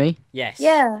Spanish with me? Yes.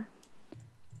 Yeah.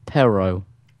 Pero.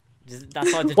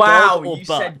 That's either Wow, dog or you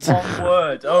butt. said one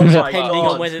word. Oh my Depending on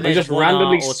god. whether I'm there's just one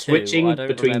randomly R or two, switching I don't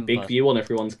between remember. big view on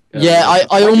everyone's. Yeah, I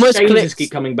why do almost changes clicked-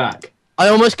 keep coming back. I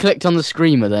almost clicked on the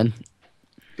screamer then.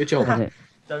 Good job.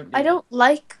 Don't do I don't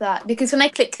like that because when I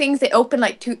click things, they open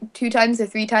like two times or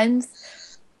 3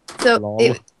 times. So Lol.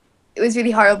 it was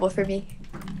really horrible for me.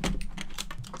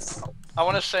 I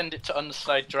want to send it to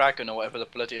Unslayed Dragon or whatever the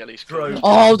bloody hell he's called. Drogon. Oh,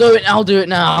 I'll do it. I'll do it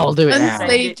now. I'll do it now.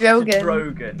 Send it to Drogon.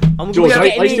 Drogon. I'm George, gonna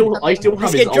get I him in. I still have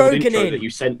Let's his get old Drogon intro in. that you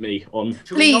sent me on.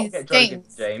 Should we not Please, get Drogon,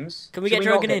 James. James? Can we Should get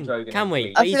not Drogon in? Can we?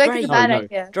 I But he's feel like great. it's a bad no.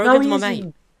 idea. Drogon's No, my he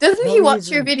mate. Doesn't No, he he watch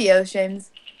your isn't. videos,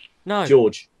 James? No.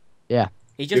 George,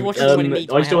 He just watches when he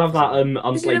meets I my still have that helper.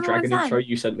 Unslave Is it Dragon another intro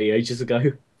you sent me ages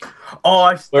ago,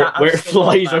 Oh, where I've it still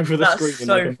got flies that. over the That's screen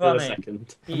so in like a funny.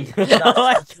 second. That's Oh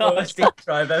my the God. worst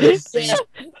intro I've ever seen.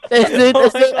 There's the Oh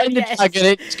my God, end yes. dragon.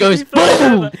 It just goes He flies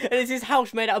boom. over, and it's his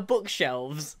house made out of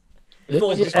bookshelves. It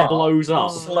falls It just apart blows up.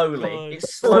 Oh, slowly. God. It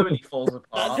slowly falls That's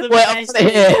apart. the Wait, I'll best put it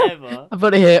thing here. ever. I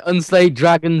put it here. Unslayed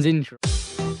Dragon's intro.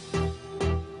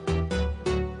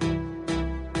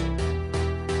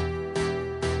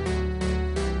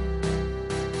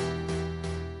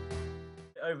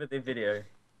 Over the video.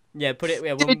 Yeah, put it.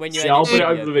 Yeah, when you. Yeah, I'll edit put it the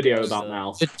over video, the video put about the-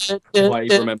 now. So I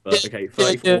remember. Okay,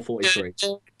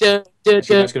 34:43. That's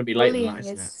going to be late than Bullying that,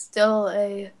 isn't is it? still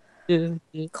a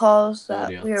cause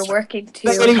that yeah. we are working I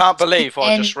to. can't believe what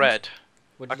I And- just read.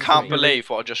 What I did you can't read? believe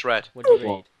what I just read. What did you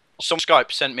read? Some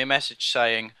Skype sent me a message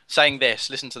saying this.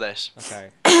 Listen to this. Okay.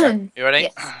 You ready?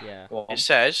 Yes. Yeah. It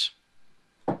says,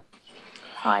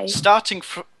 Hi. starting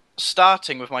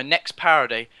with my next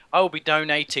parody, I will be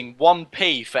donating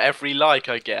 1p for every like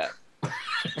I get.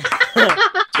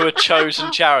 to a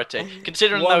chosen charity.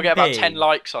 Considering they'll get about 1p. 10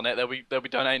 likes on it, they'll be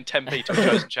donating 10p to a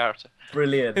chosen charity.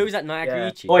 Brilliant. Who was that Niagara Yeah.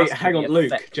 YouTube? Wait, That's hang gonna on, be Luke,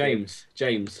 effective. James.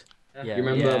 Yeah, You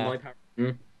remember yeah. my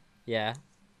parent? Yeah.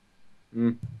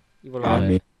 Mm. You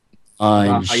wanna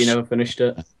I'm How you never finished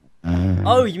it?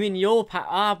 Oh, you mean your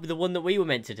the one that we were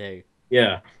meant to do?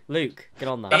 Yeah. Luke, get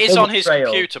on that. It is a on his betrayal.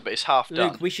 computer, but it's half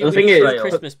done. Luke, we should The thing do is, a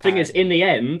Christmas the thing is, parody.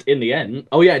 in the end.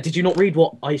 Oh yeah, did you not read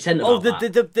what I sent Oh, about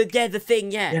that? the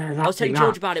thing, yeah. Yeah, I that was telling thing,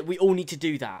 George that. about it. We all need to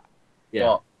do that. Yeah.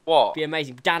 What? What? Be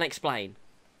amazing. Dan, explain.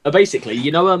 Basically,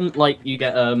 you know, like you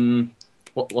get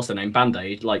what's the name?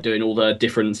 Band-Aid, like doing all the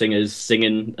different singers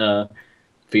singing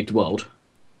 "Feed the World."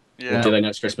 Or Yeah. do they know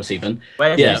it's Christmas even?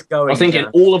 Where's Yeah. this going? I was thinking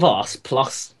Jack? all of us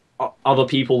plus other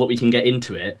people that we can get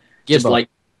into it, just Gibber. like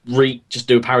just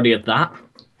do a parody of that.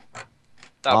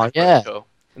 That'd Oh, be pretty yeah. cool.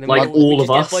 And then Like we all just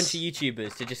of get us. a bunch of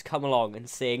YouTubers to just come along and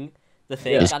sing the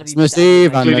thing. Yeah. That'd be Christmas that'd be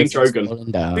Eve, amazing. and Including it's Trogan.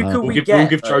 falling down. Who could We'll we give, get? we'll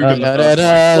give Trogan the Well,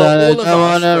 first one. all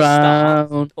of us for a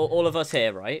start. around. All of us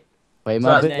here, right? Wait, So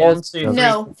my that's then- 1, 2, 3,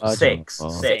 No. 6. Oh.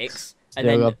 6. And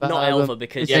then Still got not Bowels. Elva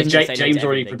because Yeah, she's gonna say no to James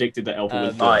already everything. predicted that Elva would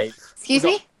do it. 5. Excuse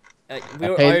me? I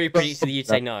Okay. already predicted that you'd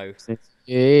say no. 6,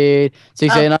 8,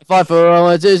 9, 5, 4,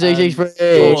 1, 2, 6, 6,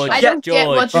 3. George. I don't get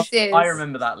what George. this is. I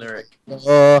remember that lyric.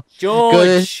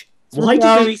 George. Why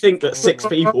did we think that 6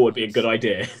 people would be a good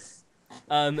idea?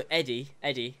 Eddie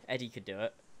could do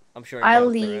it. I'm sure. I'll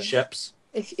he'd go for leave. it. Sheps.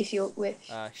 If you wish.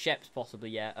 Sheps possibly,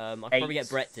 yeah. I'd probably 8. get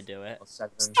Brett to do it. Or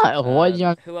 7. Why do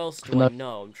you Who else do I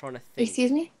know? I'm trying to think.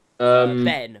 Excuse me?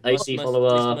 Ben, AC Mr.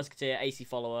 follower. Musketeer, AC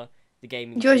follower, the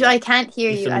gaming. George, geek. I can't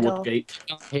hear you Ethan at all. Woodgate.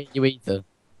 hear you either?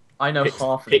 I know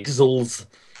half of these. Pixels.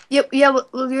 Yep, yeah,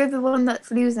 well, you're the one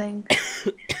that's losing.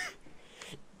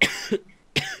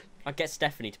 I'd get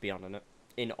Stephanie to be on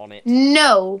it. On it.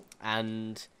 No,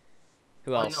 And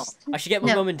who Why else? I should get my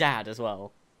No. mum and dad as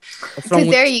well. What's wrong because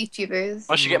with, they're YouTubers.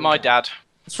 I should get my dad.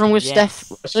 what's wrong with Yes.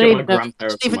 Steph? I should get my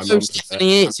grandparents and Even my though mum to do it.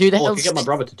 Stephanie is, who the Oh, I hell? could get my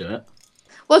brother to do it.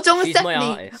 What's wrong with She's my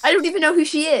Stephanie? artist. I don't even know who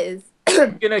she is. We're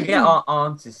gonna get our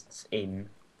artists in.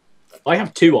 I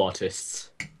have 2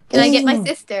 artists, Can I get my Ooh.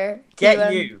 sister? To,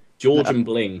 Get you. George and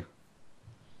Bling.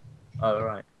 Oh,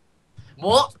 right.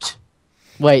 What?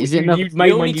 Wait, is it not? You We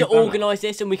made all my need new to banner. organise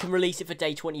this and we can release it for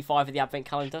day 25 of the Advent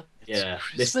calendar. Yeah,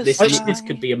 this Christmas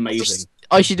could be amazing.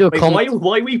 I should do a Wait, comment.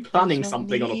 why are we planning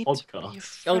something on a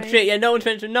podcast? Oh shit, yeah, no one's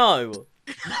meant to know.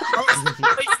 Cut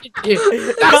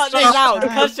Cut this out,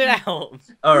 cut it out.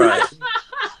 Alright.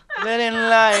 Letting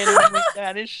light in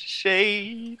that is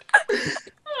shade.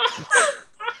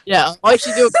 Yeah, I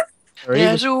should do a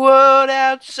There's a world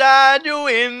outside your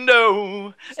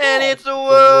window, and it's a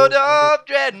world of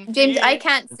dread and James, fear. I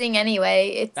can't sing anyway.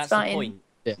 It's That's fine. the point.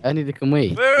 Yeah, neither can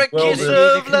we. Where a Well, kiss then of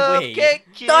neither can love we. can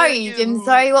kill Sorry, you. Jim.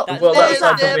 Sorry, what? That's Well, what that's was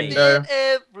out the that? window.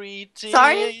 Every tear.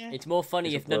 Sorry? It's more funny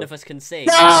It's a if none blur. of us can sing.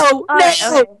 No! Alright,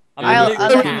 okay. I mean, I'll- Luke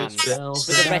I'll- can. but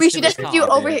the rest We of should us just do it can't.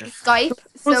 over Skype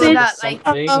so Was it that like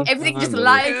something? everything just Do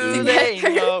live Do they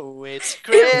together. know it's It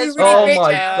would be Christmas? Oh great.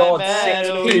 my god, 6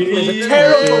 people is a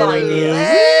terrible idea.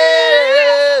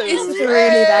 This is a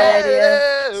really bad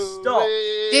idea. Stop.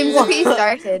 James, look what you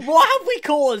started. What have we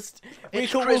caused? We'll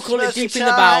call it Christmas Deep in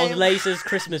the Bowels time. Lasers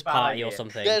Christmas Bad Party or idea.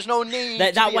 something. There's no need.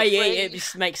 That to be way afraid. it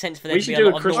just makes sense for there We to be should a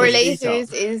do lot a of Christmas Or noise.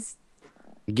 lasers is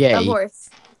Gay. a horse.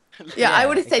 Yeah, I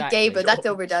would have said exactly. gay, but that's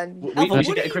overdone. We Alva, what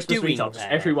should are get a you Christmas doing meetup.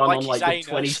 there? Everyone Like on like his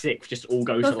the anus. 26th, just all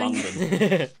go to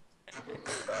London.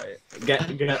 Right. Get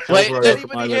Wait, Elva Did over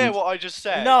anybody Ireland. hear what I just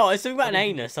said? No, it's something about an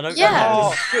anus. I don't Yeah.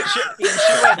 know.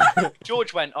 Oh,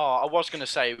 George went, oh, I was going to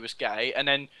say he was gay, and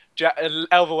then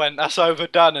Elva went, that's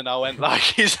overdone, and I went, like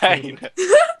his anus.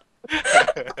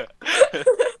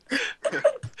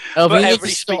 Elva, But you need everybody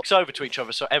to stop, speaks over to each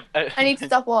other, so... I need to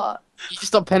stop what? you need to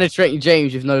stop penetrating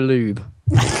James with no lube.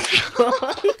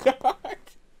 Oh my God.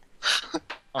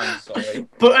 I'm sorry.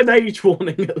 Put an age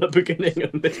warning at the beginning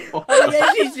of this Oh, podcast.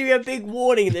 there needs to be a big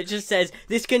warning that just says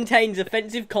this contains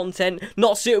offensive content,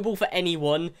 not suitable for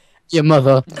anyone. Your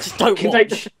mother. Just don't Contain-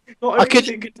 watch. not I only could- does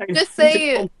it contain Just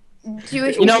say offensive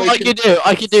Jewish. You know what I could do?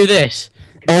 I could do this.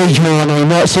 Age warning,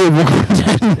 not suitable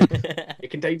content. It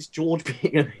contains George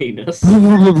being an anus.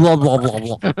 Blah, blah, blah, blah,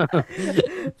 blah.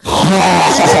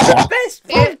 Best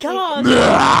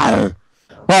podcast.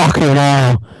 Fucking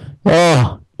hell.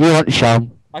 Oh, you want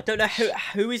some? I don't know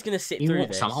who is going to sit You through want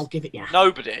this. some? I'll give it you.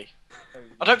 Nobody.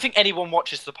 I don't think anyone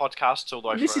watches the podcast all the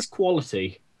way This through. is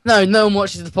quality. No, no one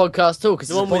watches the podcast at all. Because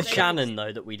The one with Shannon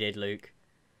though that we did, Luke.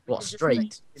 What,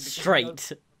 straight?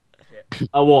 Straight.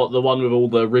 Oh, what? The one with all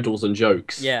the riddles and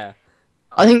jokes? Yeah.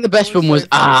 I think the best What one was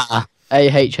was so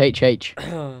A-H-H-H,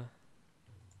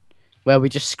 where we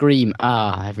just scream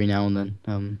ah every now and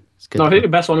then. It's good. No, I think the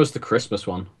best one was the Christmas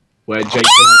one, where Jake and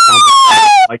I sound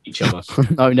like each other.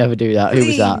 No, never do that. Who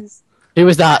was that? Please. Who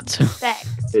was that? Sex.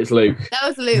 It's Luke. That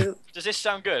was Luke. Does this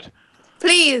sound good?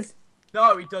 Please.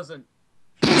 No, he doesn't.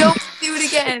 Don't do it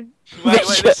again. Wait,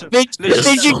 listen. Listen. No,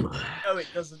 it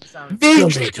doesn't sound.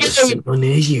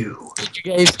 near you.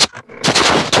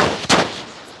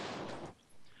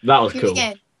 That was Do it cool.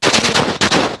 again.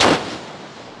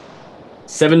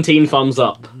 17 thumbs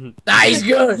up. That is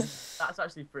good. That's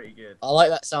actually pretty good. I like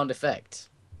that sound effect.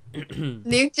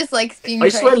 Luke just likes being I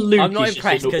swear praised. Luke I'm not is just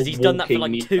impressed a because he's done that for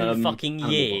like walking, 2 fucking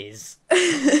animal years.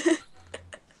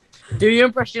 Do your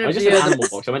impression box. I of just the said animal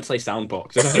box. I meant to say sound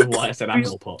box. I don't know why I said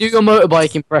animal box. Do your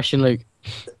motorbike impression, Luke.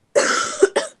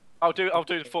 I'll do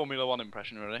the Formula 1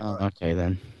 impression, really. Oh, okay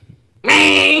then.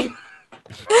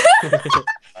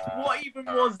 What even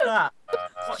was that?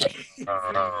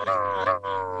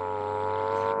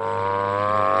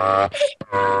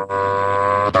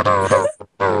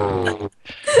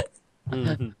 How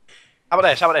about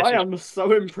this? How about I this? am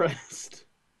so impressed.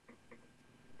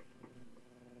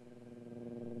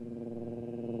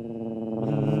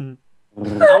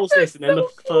 How's this? And then the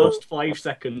first 5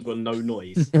 seconds were no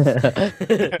noise.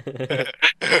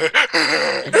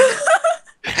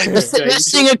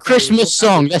 Let's sing a Christmas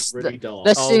song. Let's Oh,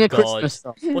 sing a God. Christmas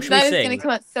song. What should That we is gonna sing?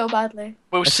 come out so badly.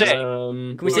 We'll sing.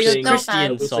 Can we We'll sing a sing-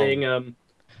 Christian We'll song? sing,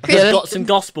 We've got some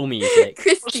gospel music.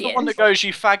 What's the one Christian. that goes,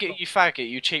 you faggot,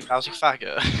 you cheap, lousy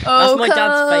faggot? Oh, my dad's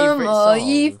come, favourite all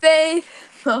ye song.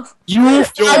 faithful. You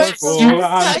It's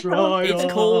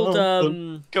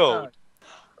called Cool.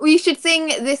 We should sing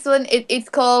this one. It's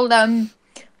called I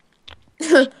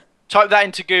Type that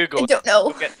into Google. don't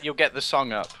know. You'll get the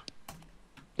song up.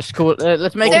 It's cool.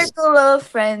 Let's make it. Circle of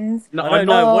friends. No, I don't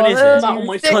know, what is All it? of That on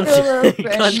my you phone. circle of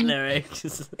Cunt friends.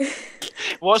 lyrics.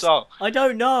 What song? I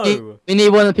don't know. We need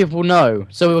one that people know.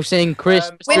 So we'll sing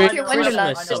Christmas. Winter I Wonderland. know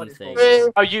what it's Something.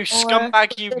 called. Oh, you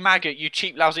scumbag, you maggot, you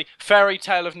cheap, lousy Fairy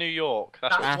Tale of New York.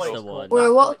 That's what That's it's the called. one.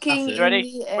 We're walking You in ready?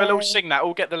 the air. We'll all sing that.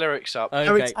 We'll get the lyrics up.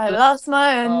 Okay. I lost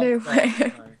my Oh, underwear.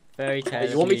 God, no. Fairy Tale You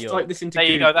of want New me to York. type this into There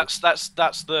you Google? go.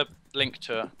 That's the link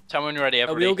to it. Tell me when you're ready, Are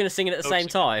everybody. we all gonna sing it at the same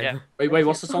time? Yeah. Wait,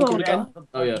 what's the song called again?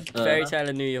 Oh, yeah. Fairy Tale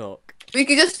of New York. We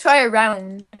could just try a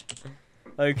round.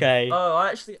 Okay.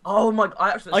 I don't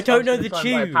know the A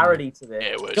tune. parody to this.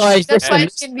 It was Guys, That's why listen.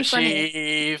 it's gonna be funny.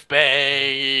 Steve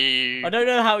Babe I don't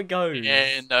know how it goes. in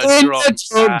the In the drum drums.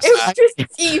 It's just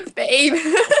Steve, babe.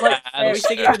 Oh, we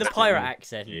sing it with a pirate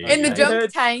accent. In the Yeah.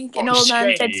 drunk tank, an old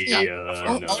man said Steve.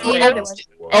 Oh, Another one.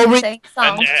 Oh, we- Sing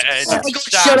song.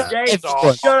 Shut up, James,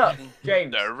 everyone. shut up,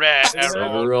 James. The red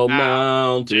Emerald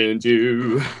Mountain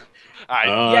Dew. I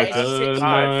Yeah, turn it's-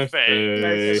 my it's-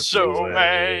 face so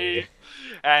away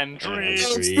and dream.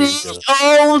 It's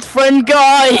the old friend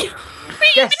guy.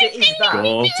 Yes, it is that.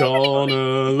 Got on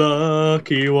a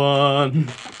lucky one.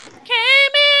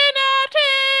 Came in at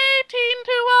 18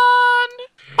 to 1.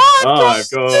 I've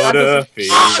got a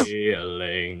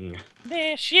feeling.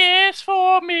 This year's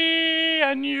for me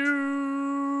and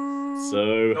you.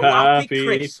 So Oh, happy happy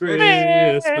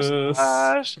Christmas. Christmas. I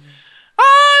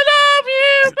love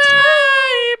you,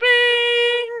 baby.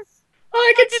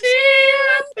 I can see you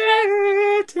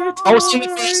I was singing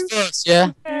the first verse,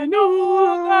 yeah. And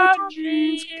all my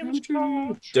dreams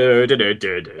come true. Keep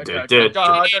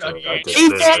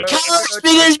that cast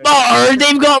because bar,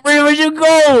 they've got rivers of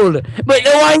gold. But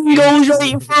the wine goes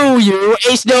right through you,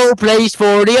 it's no place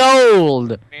for the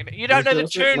old. You don't know the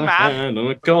tune, man. On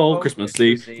a cold Christmas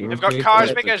Eve. They've got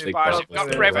cars big as bars. They've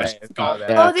got rivers. They've got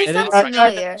Oh, this sounds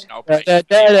familiar. no place.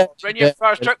 When you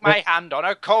first took my hand on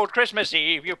a cold Christmas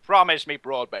Eve, you promised me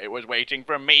Broadway was waiting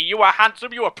for me. You were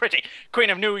handsome, you were pretty, Queen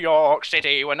of New York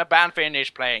City. When the band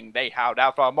finished playing, they howled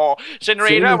out for more.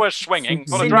 Senorita was swinging,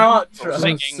 full of drums,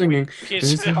 Sinatra. singing.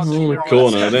 It's on the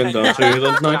corner, then down to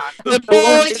the night. The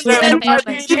boys were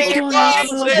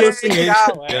singing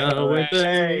Yahweh,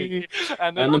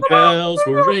 and the bells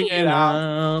were ringing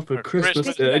out for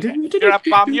Christmas Day. You're a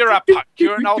bum, you're a punk,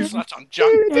 you're an old slut on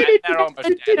junk, and they're almost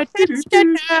dead.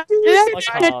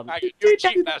 I can't. You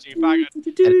cheap lassie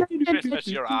faggot. Christmas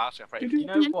your ass, you're afraid. You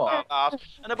know what?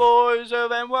 And the boys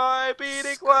of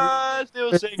NYPD choir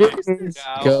still singing.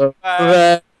 Go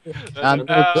Yahweh, and the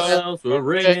the bells Were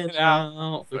ringing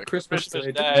out for Christmas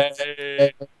Christmas Day.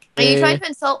 Day. Are you trying to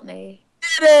insult me?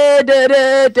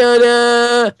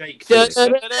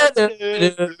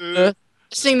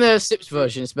 Sing the Sips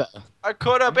version, it's better. I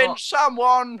could have been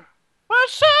someone, but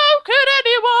so could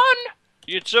anyone.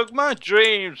 You took my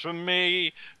dreams from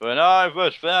me when I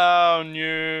first found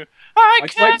you. I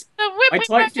I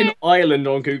typed in Ireland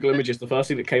on Google Images. The first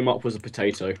thing that came up was a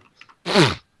potato.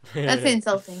 That's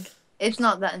insulting. It's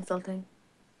not that insulting.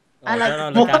 I I like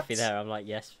don't it. know the Daffy there. I'm like,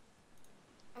 yes.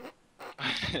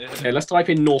 Okay, let's type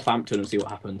in Northampton and see what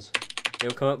happens.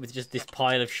 It'll come up with just this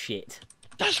pile of shit.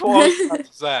 That's what I was about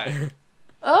to say.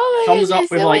 Oh my Comes gosh,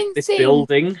 up with you're like so this insane.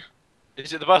 building.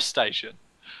 Is it the bus station?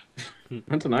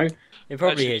 I don't know. It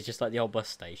probably Actually- is, just like the old bus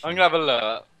station. I'm gonna have a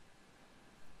look.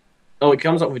 Oh, it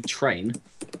comes up with train.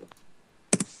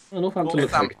 Oh, Northampton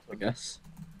looks like it, I guess.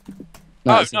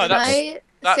 No, it's- no, Can that's I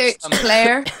that's, search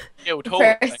Claire? Guildhall.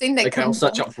 The first thing that Okay, I'll comes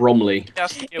search up up Bromley.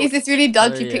 That's is Guildhall. this really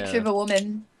dodgy Oh, picture yeah. of a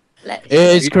woman. Let's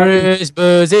It's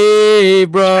Christmas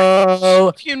Eve,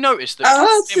 bro. Have you noticed that?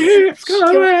 Ah,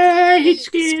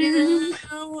 images-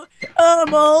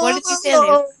 I'm all What did you say,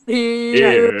 Luke?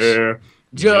 Yeah,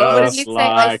 Just just like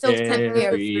I still like can't hear.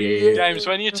 every year. James,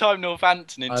 when you type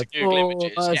Northampton into I Google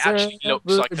Images, it actually looks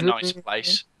like a nice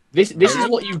place. This is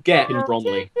what you get in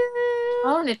Bromley.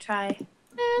 I want to try.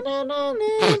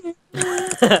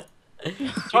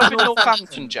 Type in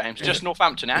Northampton, James. Just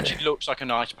Northampton. It actually looks like a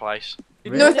nice place.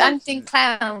 Northampton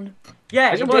clown. Yeah,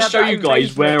 I just they wanna had show that you guys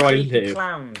invasion of where I creepy live.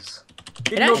 Clowns. It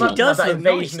Didn't actually Northampton does have that look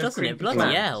nice, invasion of doesn't it? creepy Bloody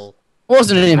clowns? hell.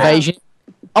 Wasn't an invasion.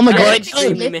 Oh my Yeah, god! it's It,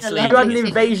 extremely lived a misleading. You had lovely an city.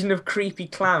 invasion of creepy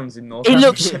clowns in it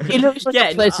Northampton. looks like Yeah,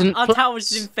 a pleasant. our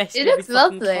tower's infested It looks with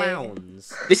fucking lovely.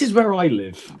 clowns. This is where I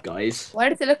live, guys. Why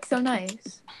does it look so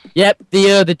nice? Yep,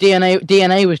 the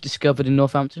DNA was discovered in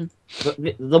Northampton.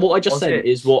 What I just Was said it?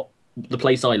 is what the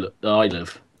place I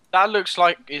live. That looks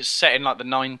like it's set in like the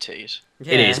 90s.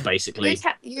 Yeah. It is basically.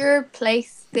 Your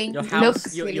place thing Your house,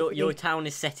 looks your, really your, your pretty. town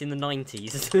is set in the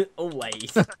 90s.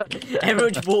 Always.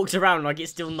 Everyone just walks around like it's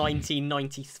still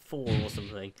 1994 or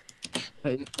something.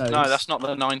 No, that's not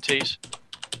the 90s.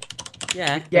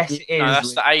 Yeah. Yes, it is. No,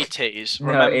 that's the 80s. No,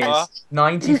 Remember? it's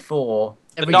 94.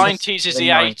 The 90s is the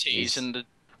 80s, and the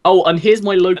Oh, and here's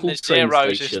my and local the train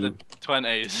zeros is station. the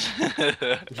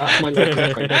 20s. That's my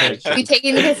local train station. You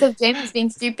taking the piss of James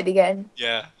being stupid again?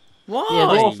 Yeah.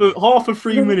 Why? Half of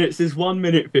 3 minutes is 1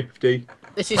 minute 50.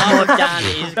 This is Oh, my Dan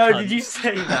is No, cunt. did you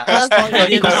say that? That's Oh, fine.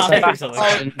 he didn't have to or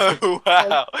something. Oh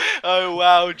wow! Oh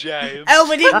wow, James.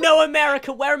 Elva didn't know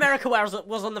where America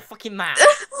was on the fucking map.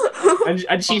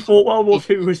 And she thought World War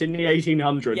II was in the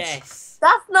 1800s. Yes.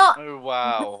 That's not. Oh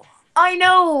wow! I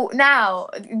know now.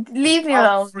 Leave me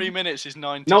alone. 3 minutes is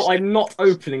 90. No, I'm not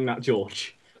opening that,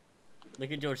 George.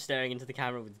 Look at George staring into the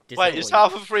camera with Wait, disappointment. it's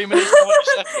half of 3 minutes. 90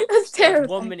 seconds. That's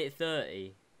terrible. 1 minute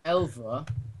 30. Elva.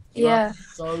 Yeah.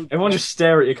 So Everyone just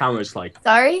stare at your cameras like.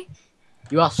 Sorry.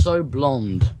 you are so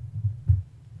blonde.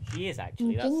 She is I'm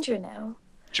actually. That's... ginger now.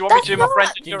 Do you want me to do my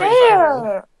That's Brendan not Urie impression?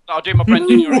 fair. I'll do my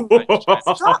Brendan Urie impression.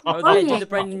 Stop Oh, do bullying. the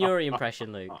Brendan Urie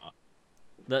impression, Luke.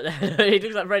 He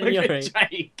looks like Brendan Look Urie. at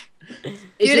Jake. Do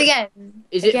it again.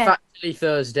 Is it Again. Factually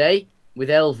Thursday with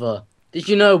Elva? Did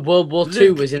you know World War II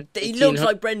Luke, was in? He looks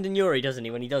like Brendan Urie, doesn't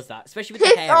he, when he does that? Especially with the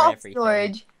Piss hair and off, everything.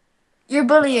 George. You're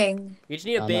bullying. You just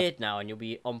need a I know. beard now, and you'll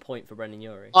be on point for Brendan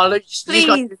Urie. Oh, look, you just got to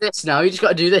Please. do this now. You just got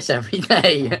to do this every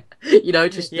day. You know,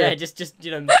 just Yeah, just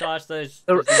massage those.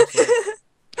 those muscles.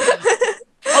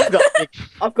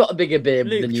 I've got a bigger beard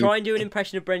Luke, than you. try and do an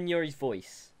impression of Brendan Urie's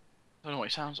voice. I don't know what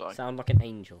he sounds like. Sound like an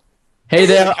angel. Hey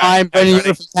there, Okay, I'm Brendan ready?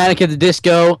 Urie from Panic at the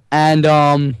Disco, and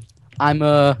I'm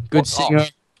a good What- oh, singer.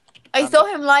 I saw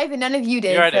him live and none of you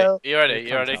did. You ready? So You ready?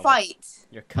 You ready? fight.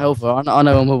 You're cunt. Elva, I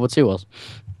know when World War II was.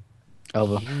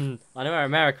 Elva, I know where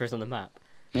America is on the map.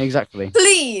 exactly.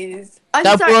 Please. I'm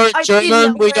That sorry. word I didn't German,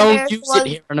 know we where don't America use was. it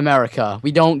here in America.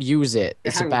 We don't use it.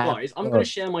 It's a Hang bad on, guys. I'm word. going to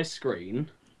share my screen.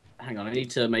 Hang on, I need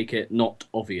to make it not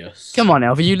obvious. Come on,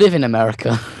 Elva, you live in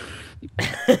America.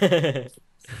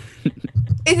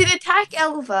 Is it Attack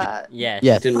Elva Yes.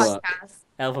 Yes. Didn't work. podcast?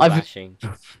 Elva I've- bashing.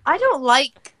 I don't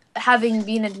like having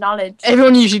been acknowledged.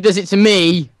 Everyone usually does it to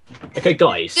me. Okay,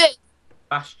 guys. Good.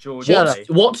 Bash George. Shut away.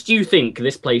 What do you think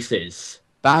this place is?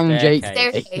 Bang, Jake.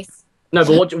 Staircase. Staircase. No,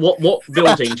 but what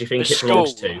building do you think The it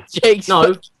belongs school. to? Jake's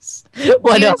No. face.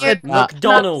 Why not? Junior said that?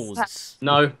 McDonald's.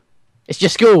 No. It's your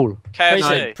school. Prison.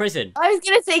 KFC. Prison. I was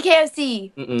gonna say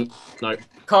KFC. Mm-mm. No. What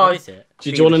Cars. is it?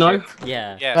 Do you want to know?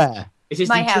 Yeah. Yeah. Where? This is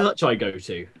My the house. church I go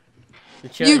to. The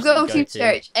church You that go to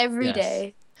church every Yes.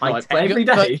 day. Like, I every You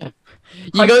go- day.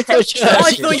 You go to a church.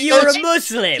 I thought you were a Teachers,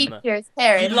 Muslim. Teachers, You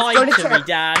parents. lied go to to me, church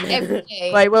Dan. every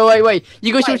day. Wait.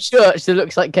 You go to a Right. church that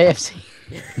looks like KFC.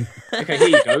 Okay, here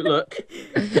you go. Look.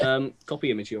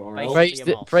 Copy image URL.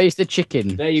 Right. Praise the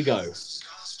chicken. There you go.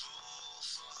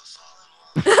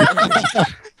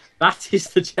 That is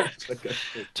the church I go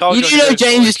to. Told You I'd do know go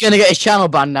James for it. is going to get his channel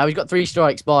banned now. He's got 3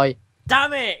 strikes. Bye.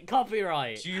 Damn it!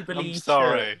 Copyright. Jubilee I'm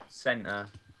sorry. Church Centre.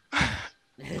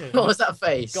 What was that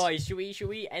face? Guys, should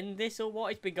we end this or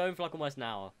what? It's been going for like almost an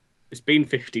hour. It's been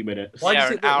 50 minutes. Why Yeah,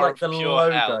 does an it look hour like of the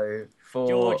pure hell. logo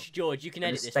for George, you can an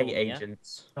edit this for estate me, yeah?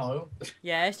 agents? No.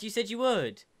 Yes, you said you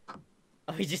would.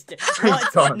 Oh, he just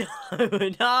what? gone.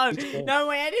 No,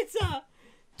 my editor,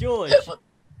 George.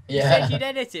 You Yeah. said you'd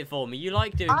edit it for me. You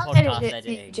like doing I'll podcast edit it for you,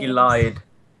 editing. James. You lied.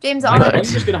 James, I'm I'll edit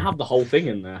just gonna have the whole thing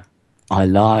in there. I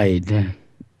lied.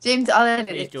 James, I'll edit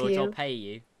Please, it for George, I'll you. pay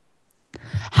you.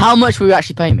 How much will you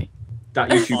actually pay me? That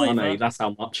YouTube Fiver. money, that's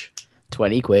how much.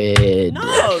 20 quid. No,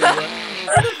 I'm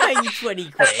not paying you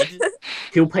 20 quid.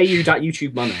 He'll pay you that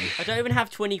YouTube money. I don't even have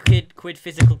 20 quid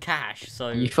physical cash, so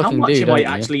You How fucking much do, have don't I you?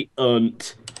 actually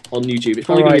earned on YouTube? It's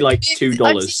probably gonna be like James, $2.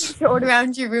 I've seen you toured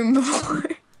around your room before.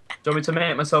 Do you want me to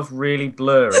make myself really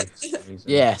blurry? for some reason?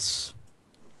 Yes.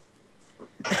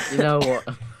 You know what?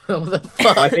 What the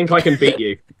fuck? I think I can beat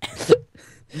you.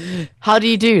 How do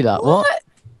you do that? What?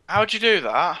 How'd you do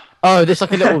that? Oh, there's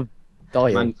like a little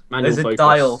dial. Manual There's a focus.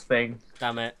 dial thing.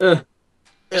 damn it.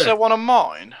 Is there one on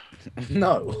mine?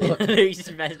 No. Luke's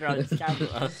just messing around with his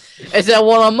camera. Is there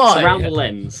one on mine? Around the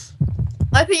lens.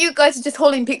 I thought you guys are just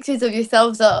holding pictures of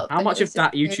yourselves up. How and much it of was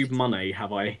that just YouTube money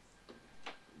have I?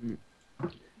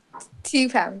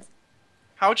 £2.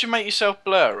 How'd you make yourself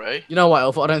blurry? You know what,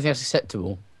 Elf? I don't think that's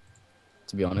acceptable.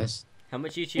 To be honest. How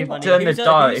much YouTube You've money? turned the Who's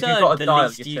dial- who's if you've earned got a the dial,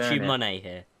 least you turn YouTube it. money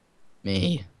here?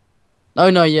 Me. Oh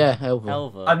no, yeah, Elva.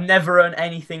 Elva. I've never earned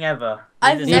anything ever.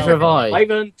 I've Neither Neither have never. I.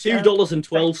 I've earned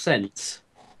 $2.12.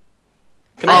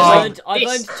 Can Oh, I I've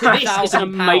earned this is an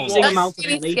amazing That's amount of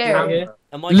really money scary. down here.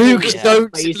 Am I Luke, talking?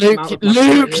 don't, Amazing amount Luke, of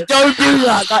money. Luke, don't do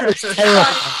that. That is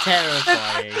terrible.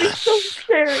 Terrifying. It's so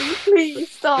scary.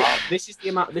 Please stop. This is the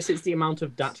amount. This is the amount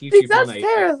of that YouTube Because that's money.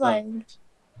 terrifying.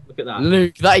 Look at that.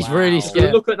 Luke, that is really Wow.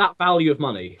 scary. Look at that value of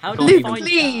money. How Can't do you Luke, find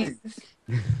please.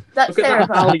 That's Look at that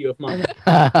terrifying. value of money.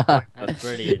 That's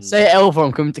brilliant. Say it, Elva,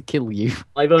 I'm coming to kill you.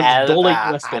 I've earned Elva, dollar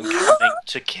I'm US dollars. coming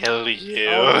to kill you.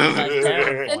 Oh, that's That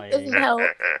terrifying. doesn't help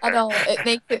at all. It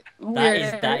makes it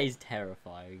weird. That is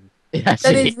terrifying. Yes,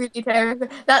 That it is really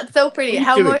terrifying. That's so pretty. What are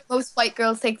How you doing? most white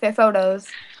girls take their photos.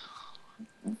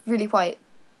 Really white.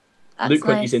 That's Luke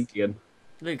when nice. he's Indian.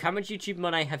 Luke, how much YouTube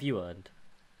money have you earned?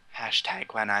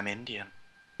 Hashtag when I'm Indian.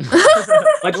 Do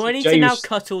I need to now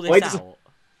cut all why this does- out?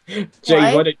 Jay,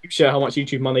 Why? why don't you share how much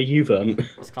YouTube money you've earned?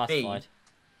 It's classified.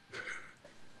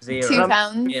 Zero.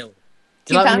 £2. Nil.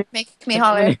 Do you like £2 make me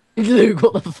holler. Luke,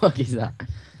 what the fuck is that? Do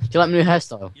you like my new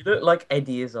hairstyle? You look like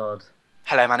Eddie Izzard.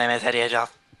 Hello, my name is Eddie Izzard.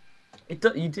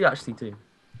 You do actually do.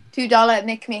 $2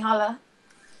 make me holler.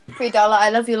 $3 I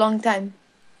love you long time.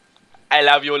 I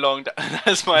love you long time.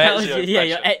 That's my That was Ezio your,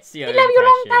 yeah, impression. your Ezio I love you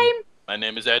long impression. time. My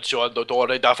name is Ezio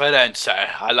Dottore da Firenze.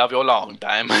 I love you long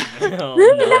time. Oh, I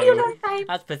love you no. long time.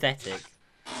 That's pathetic.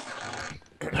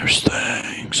 There's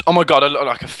things. Oh my god, I look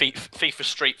like a FIFA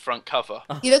Street front cover.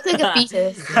 You look like a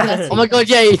fetus. Oh my god,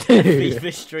 yeah, you do.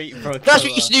 FIFA Street Pro. That's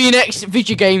what you should do your next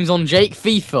video games on, Jake.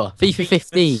 FIFA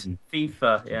 15.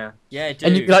 FIFA, yeah. Yeah, dude.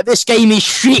 And you'd be like, this game is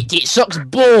shit. It sucks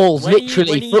balls,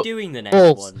 literally. When are you doing the next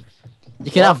balls. one?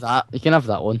 You can have that. You can have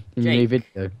that one in your new Jake.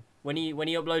 video. When are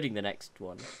you uploading the next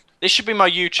one? This should be my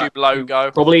YouTube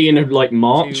logo. Probably in like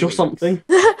March 2 or weeks. something.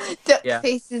 Duck Yeah.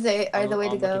 faces are the way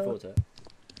to I'm looking go. forward to it.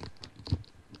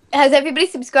 Has everybody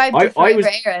subscribed I to Forever was-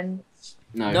 Aaron?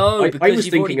 No, No, I because was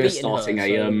you've already thinking of beaten her, starting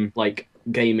so- a like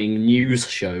gaming news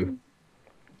show.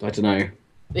 I don't know.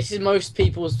 This is most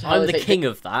people's. I'm the king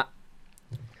of that.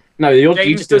 No, you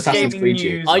James just do does Assassin's gaming Creed.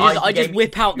 news. You. I just gaming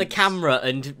whip out the news. camera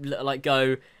and like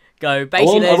go.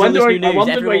 Basically, I there's all this new news. wondered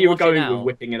where Everyone you were watch it going now. with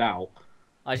whipping it out.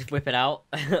 I just whip it out.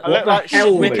 I What look the like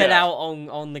hell Whip was it that? out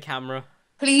on the camera.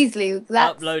 Please, Luke.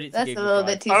 That's, Upload it to that's a Google little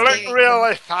Drive. bit too I scary. look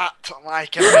really fat,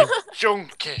 like a big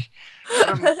junkie.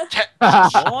 From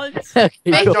Texas. What?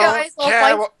 Make your Don't eyes all care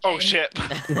white what- Oh again. shit.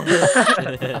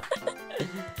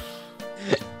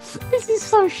 This is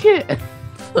so shit.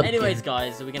 Anyways,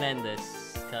 guys, are we gonna end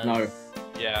this? 'Cause- No.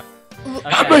 Yeah.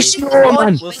 I'm a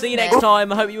snowman. We'll see you next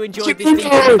time. I hope you enjoyed this Chicken deep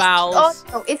in the nuggets. bowels.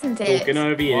 Oh, no, isn't it? Talking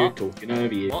over you. What? Talking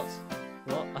over you. What?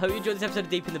 What? I hope you enjoyed this episode of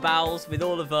Deep in the Bowels with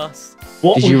all of us.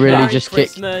 What Did was you really Merry that? just kick?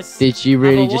 Christmas. Did you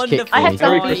really Have a just kick wonderful I have me?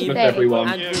 Merry something Christmas, to say. everyone.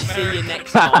 And we'll see you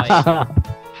next Merry time.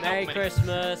 Merry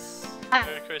Christmas.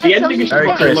 The ending is Merry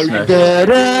fucking Christmas.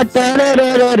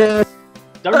 loaded.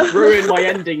 Don't ruin my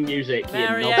ending music, you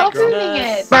Merry knob Stop drop. ruining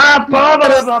it. Okay.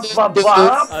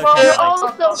 You're all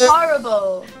so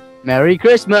horrible. Merry Is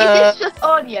Christmas. this just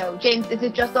audio? James, is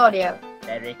it just audio?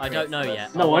 I don't know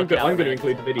yet. No, I'll I'm work it out going to later.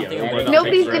 include the video. I think Don't I'll worry work about it out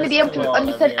Nobody's later. going to be able to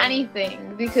understand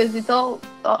anything because it's all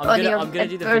audio. I'm gonna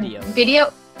do the or video.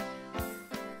 Video.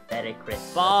 Merry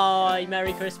Christmas. Bye.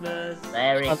 Merry Christmas.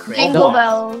 Merry Jingle Christmas. Jingle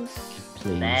bells.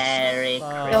 Please. Merry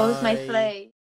Bye. Goes my sleigh.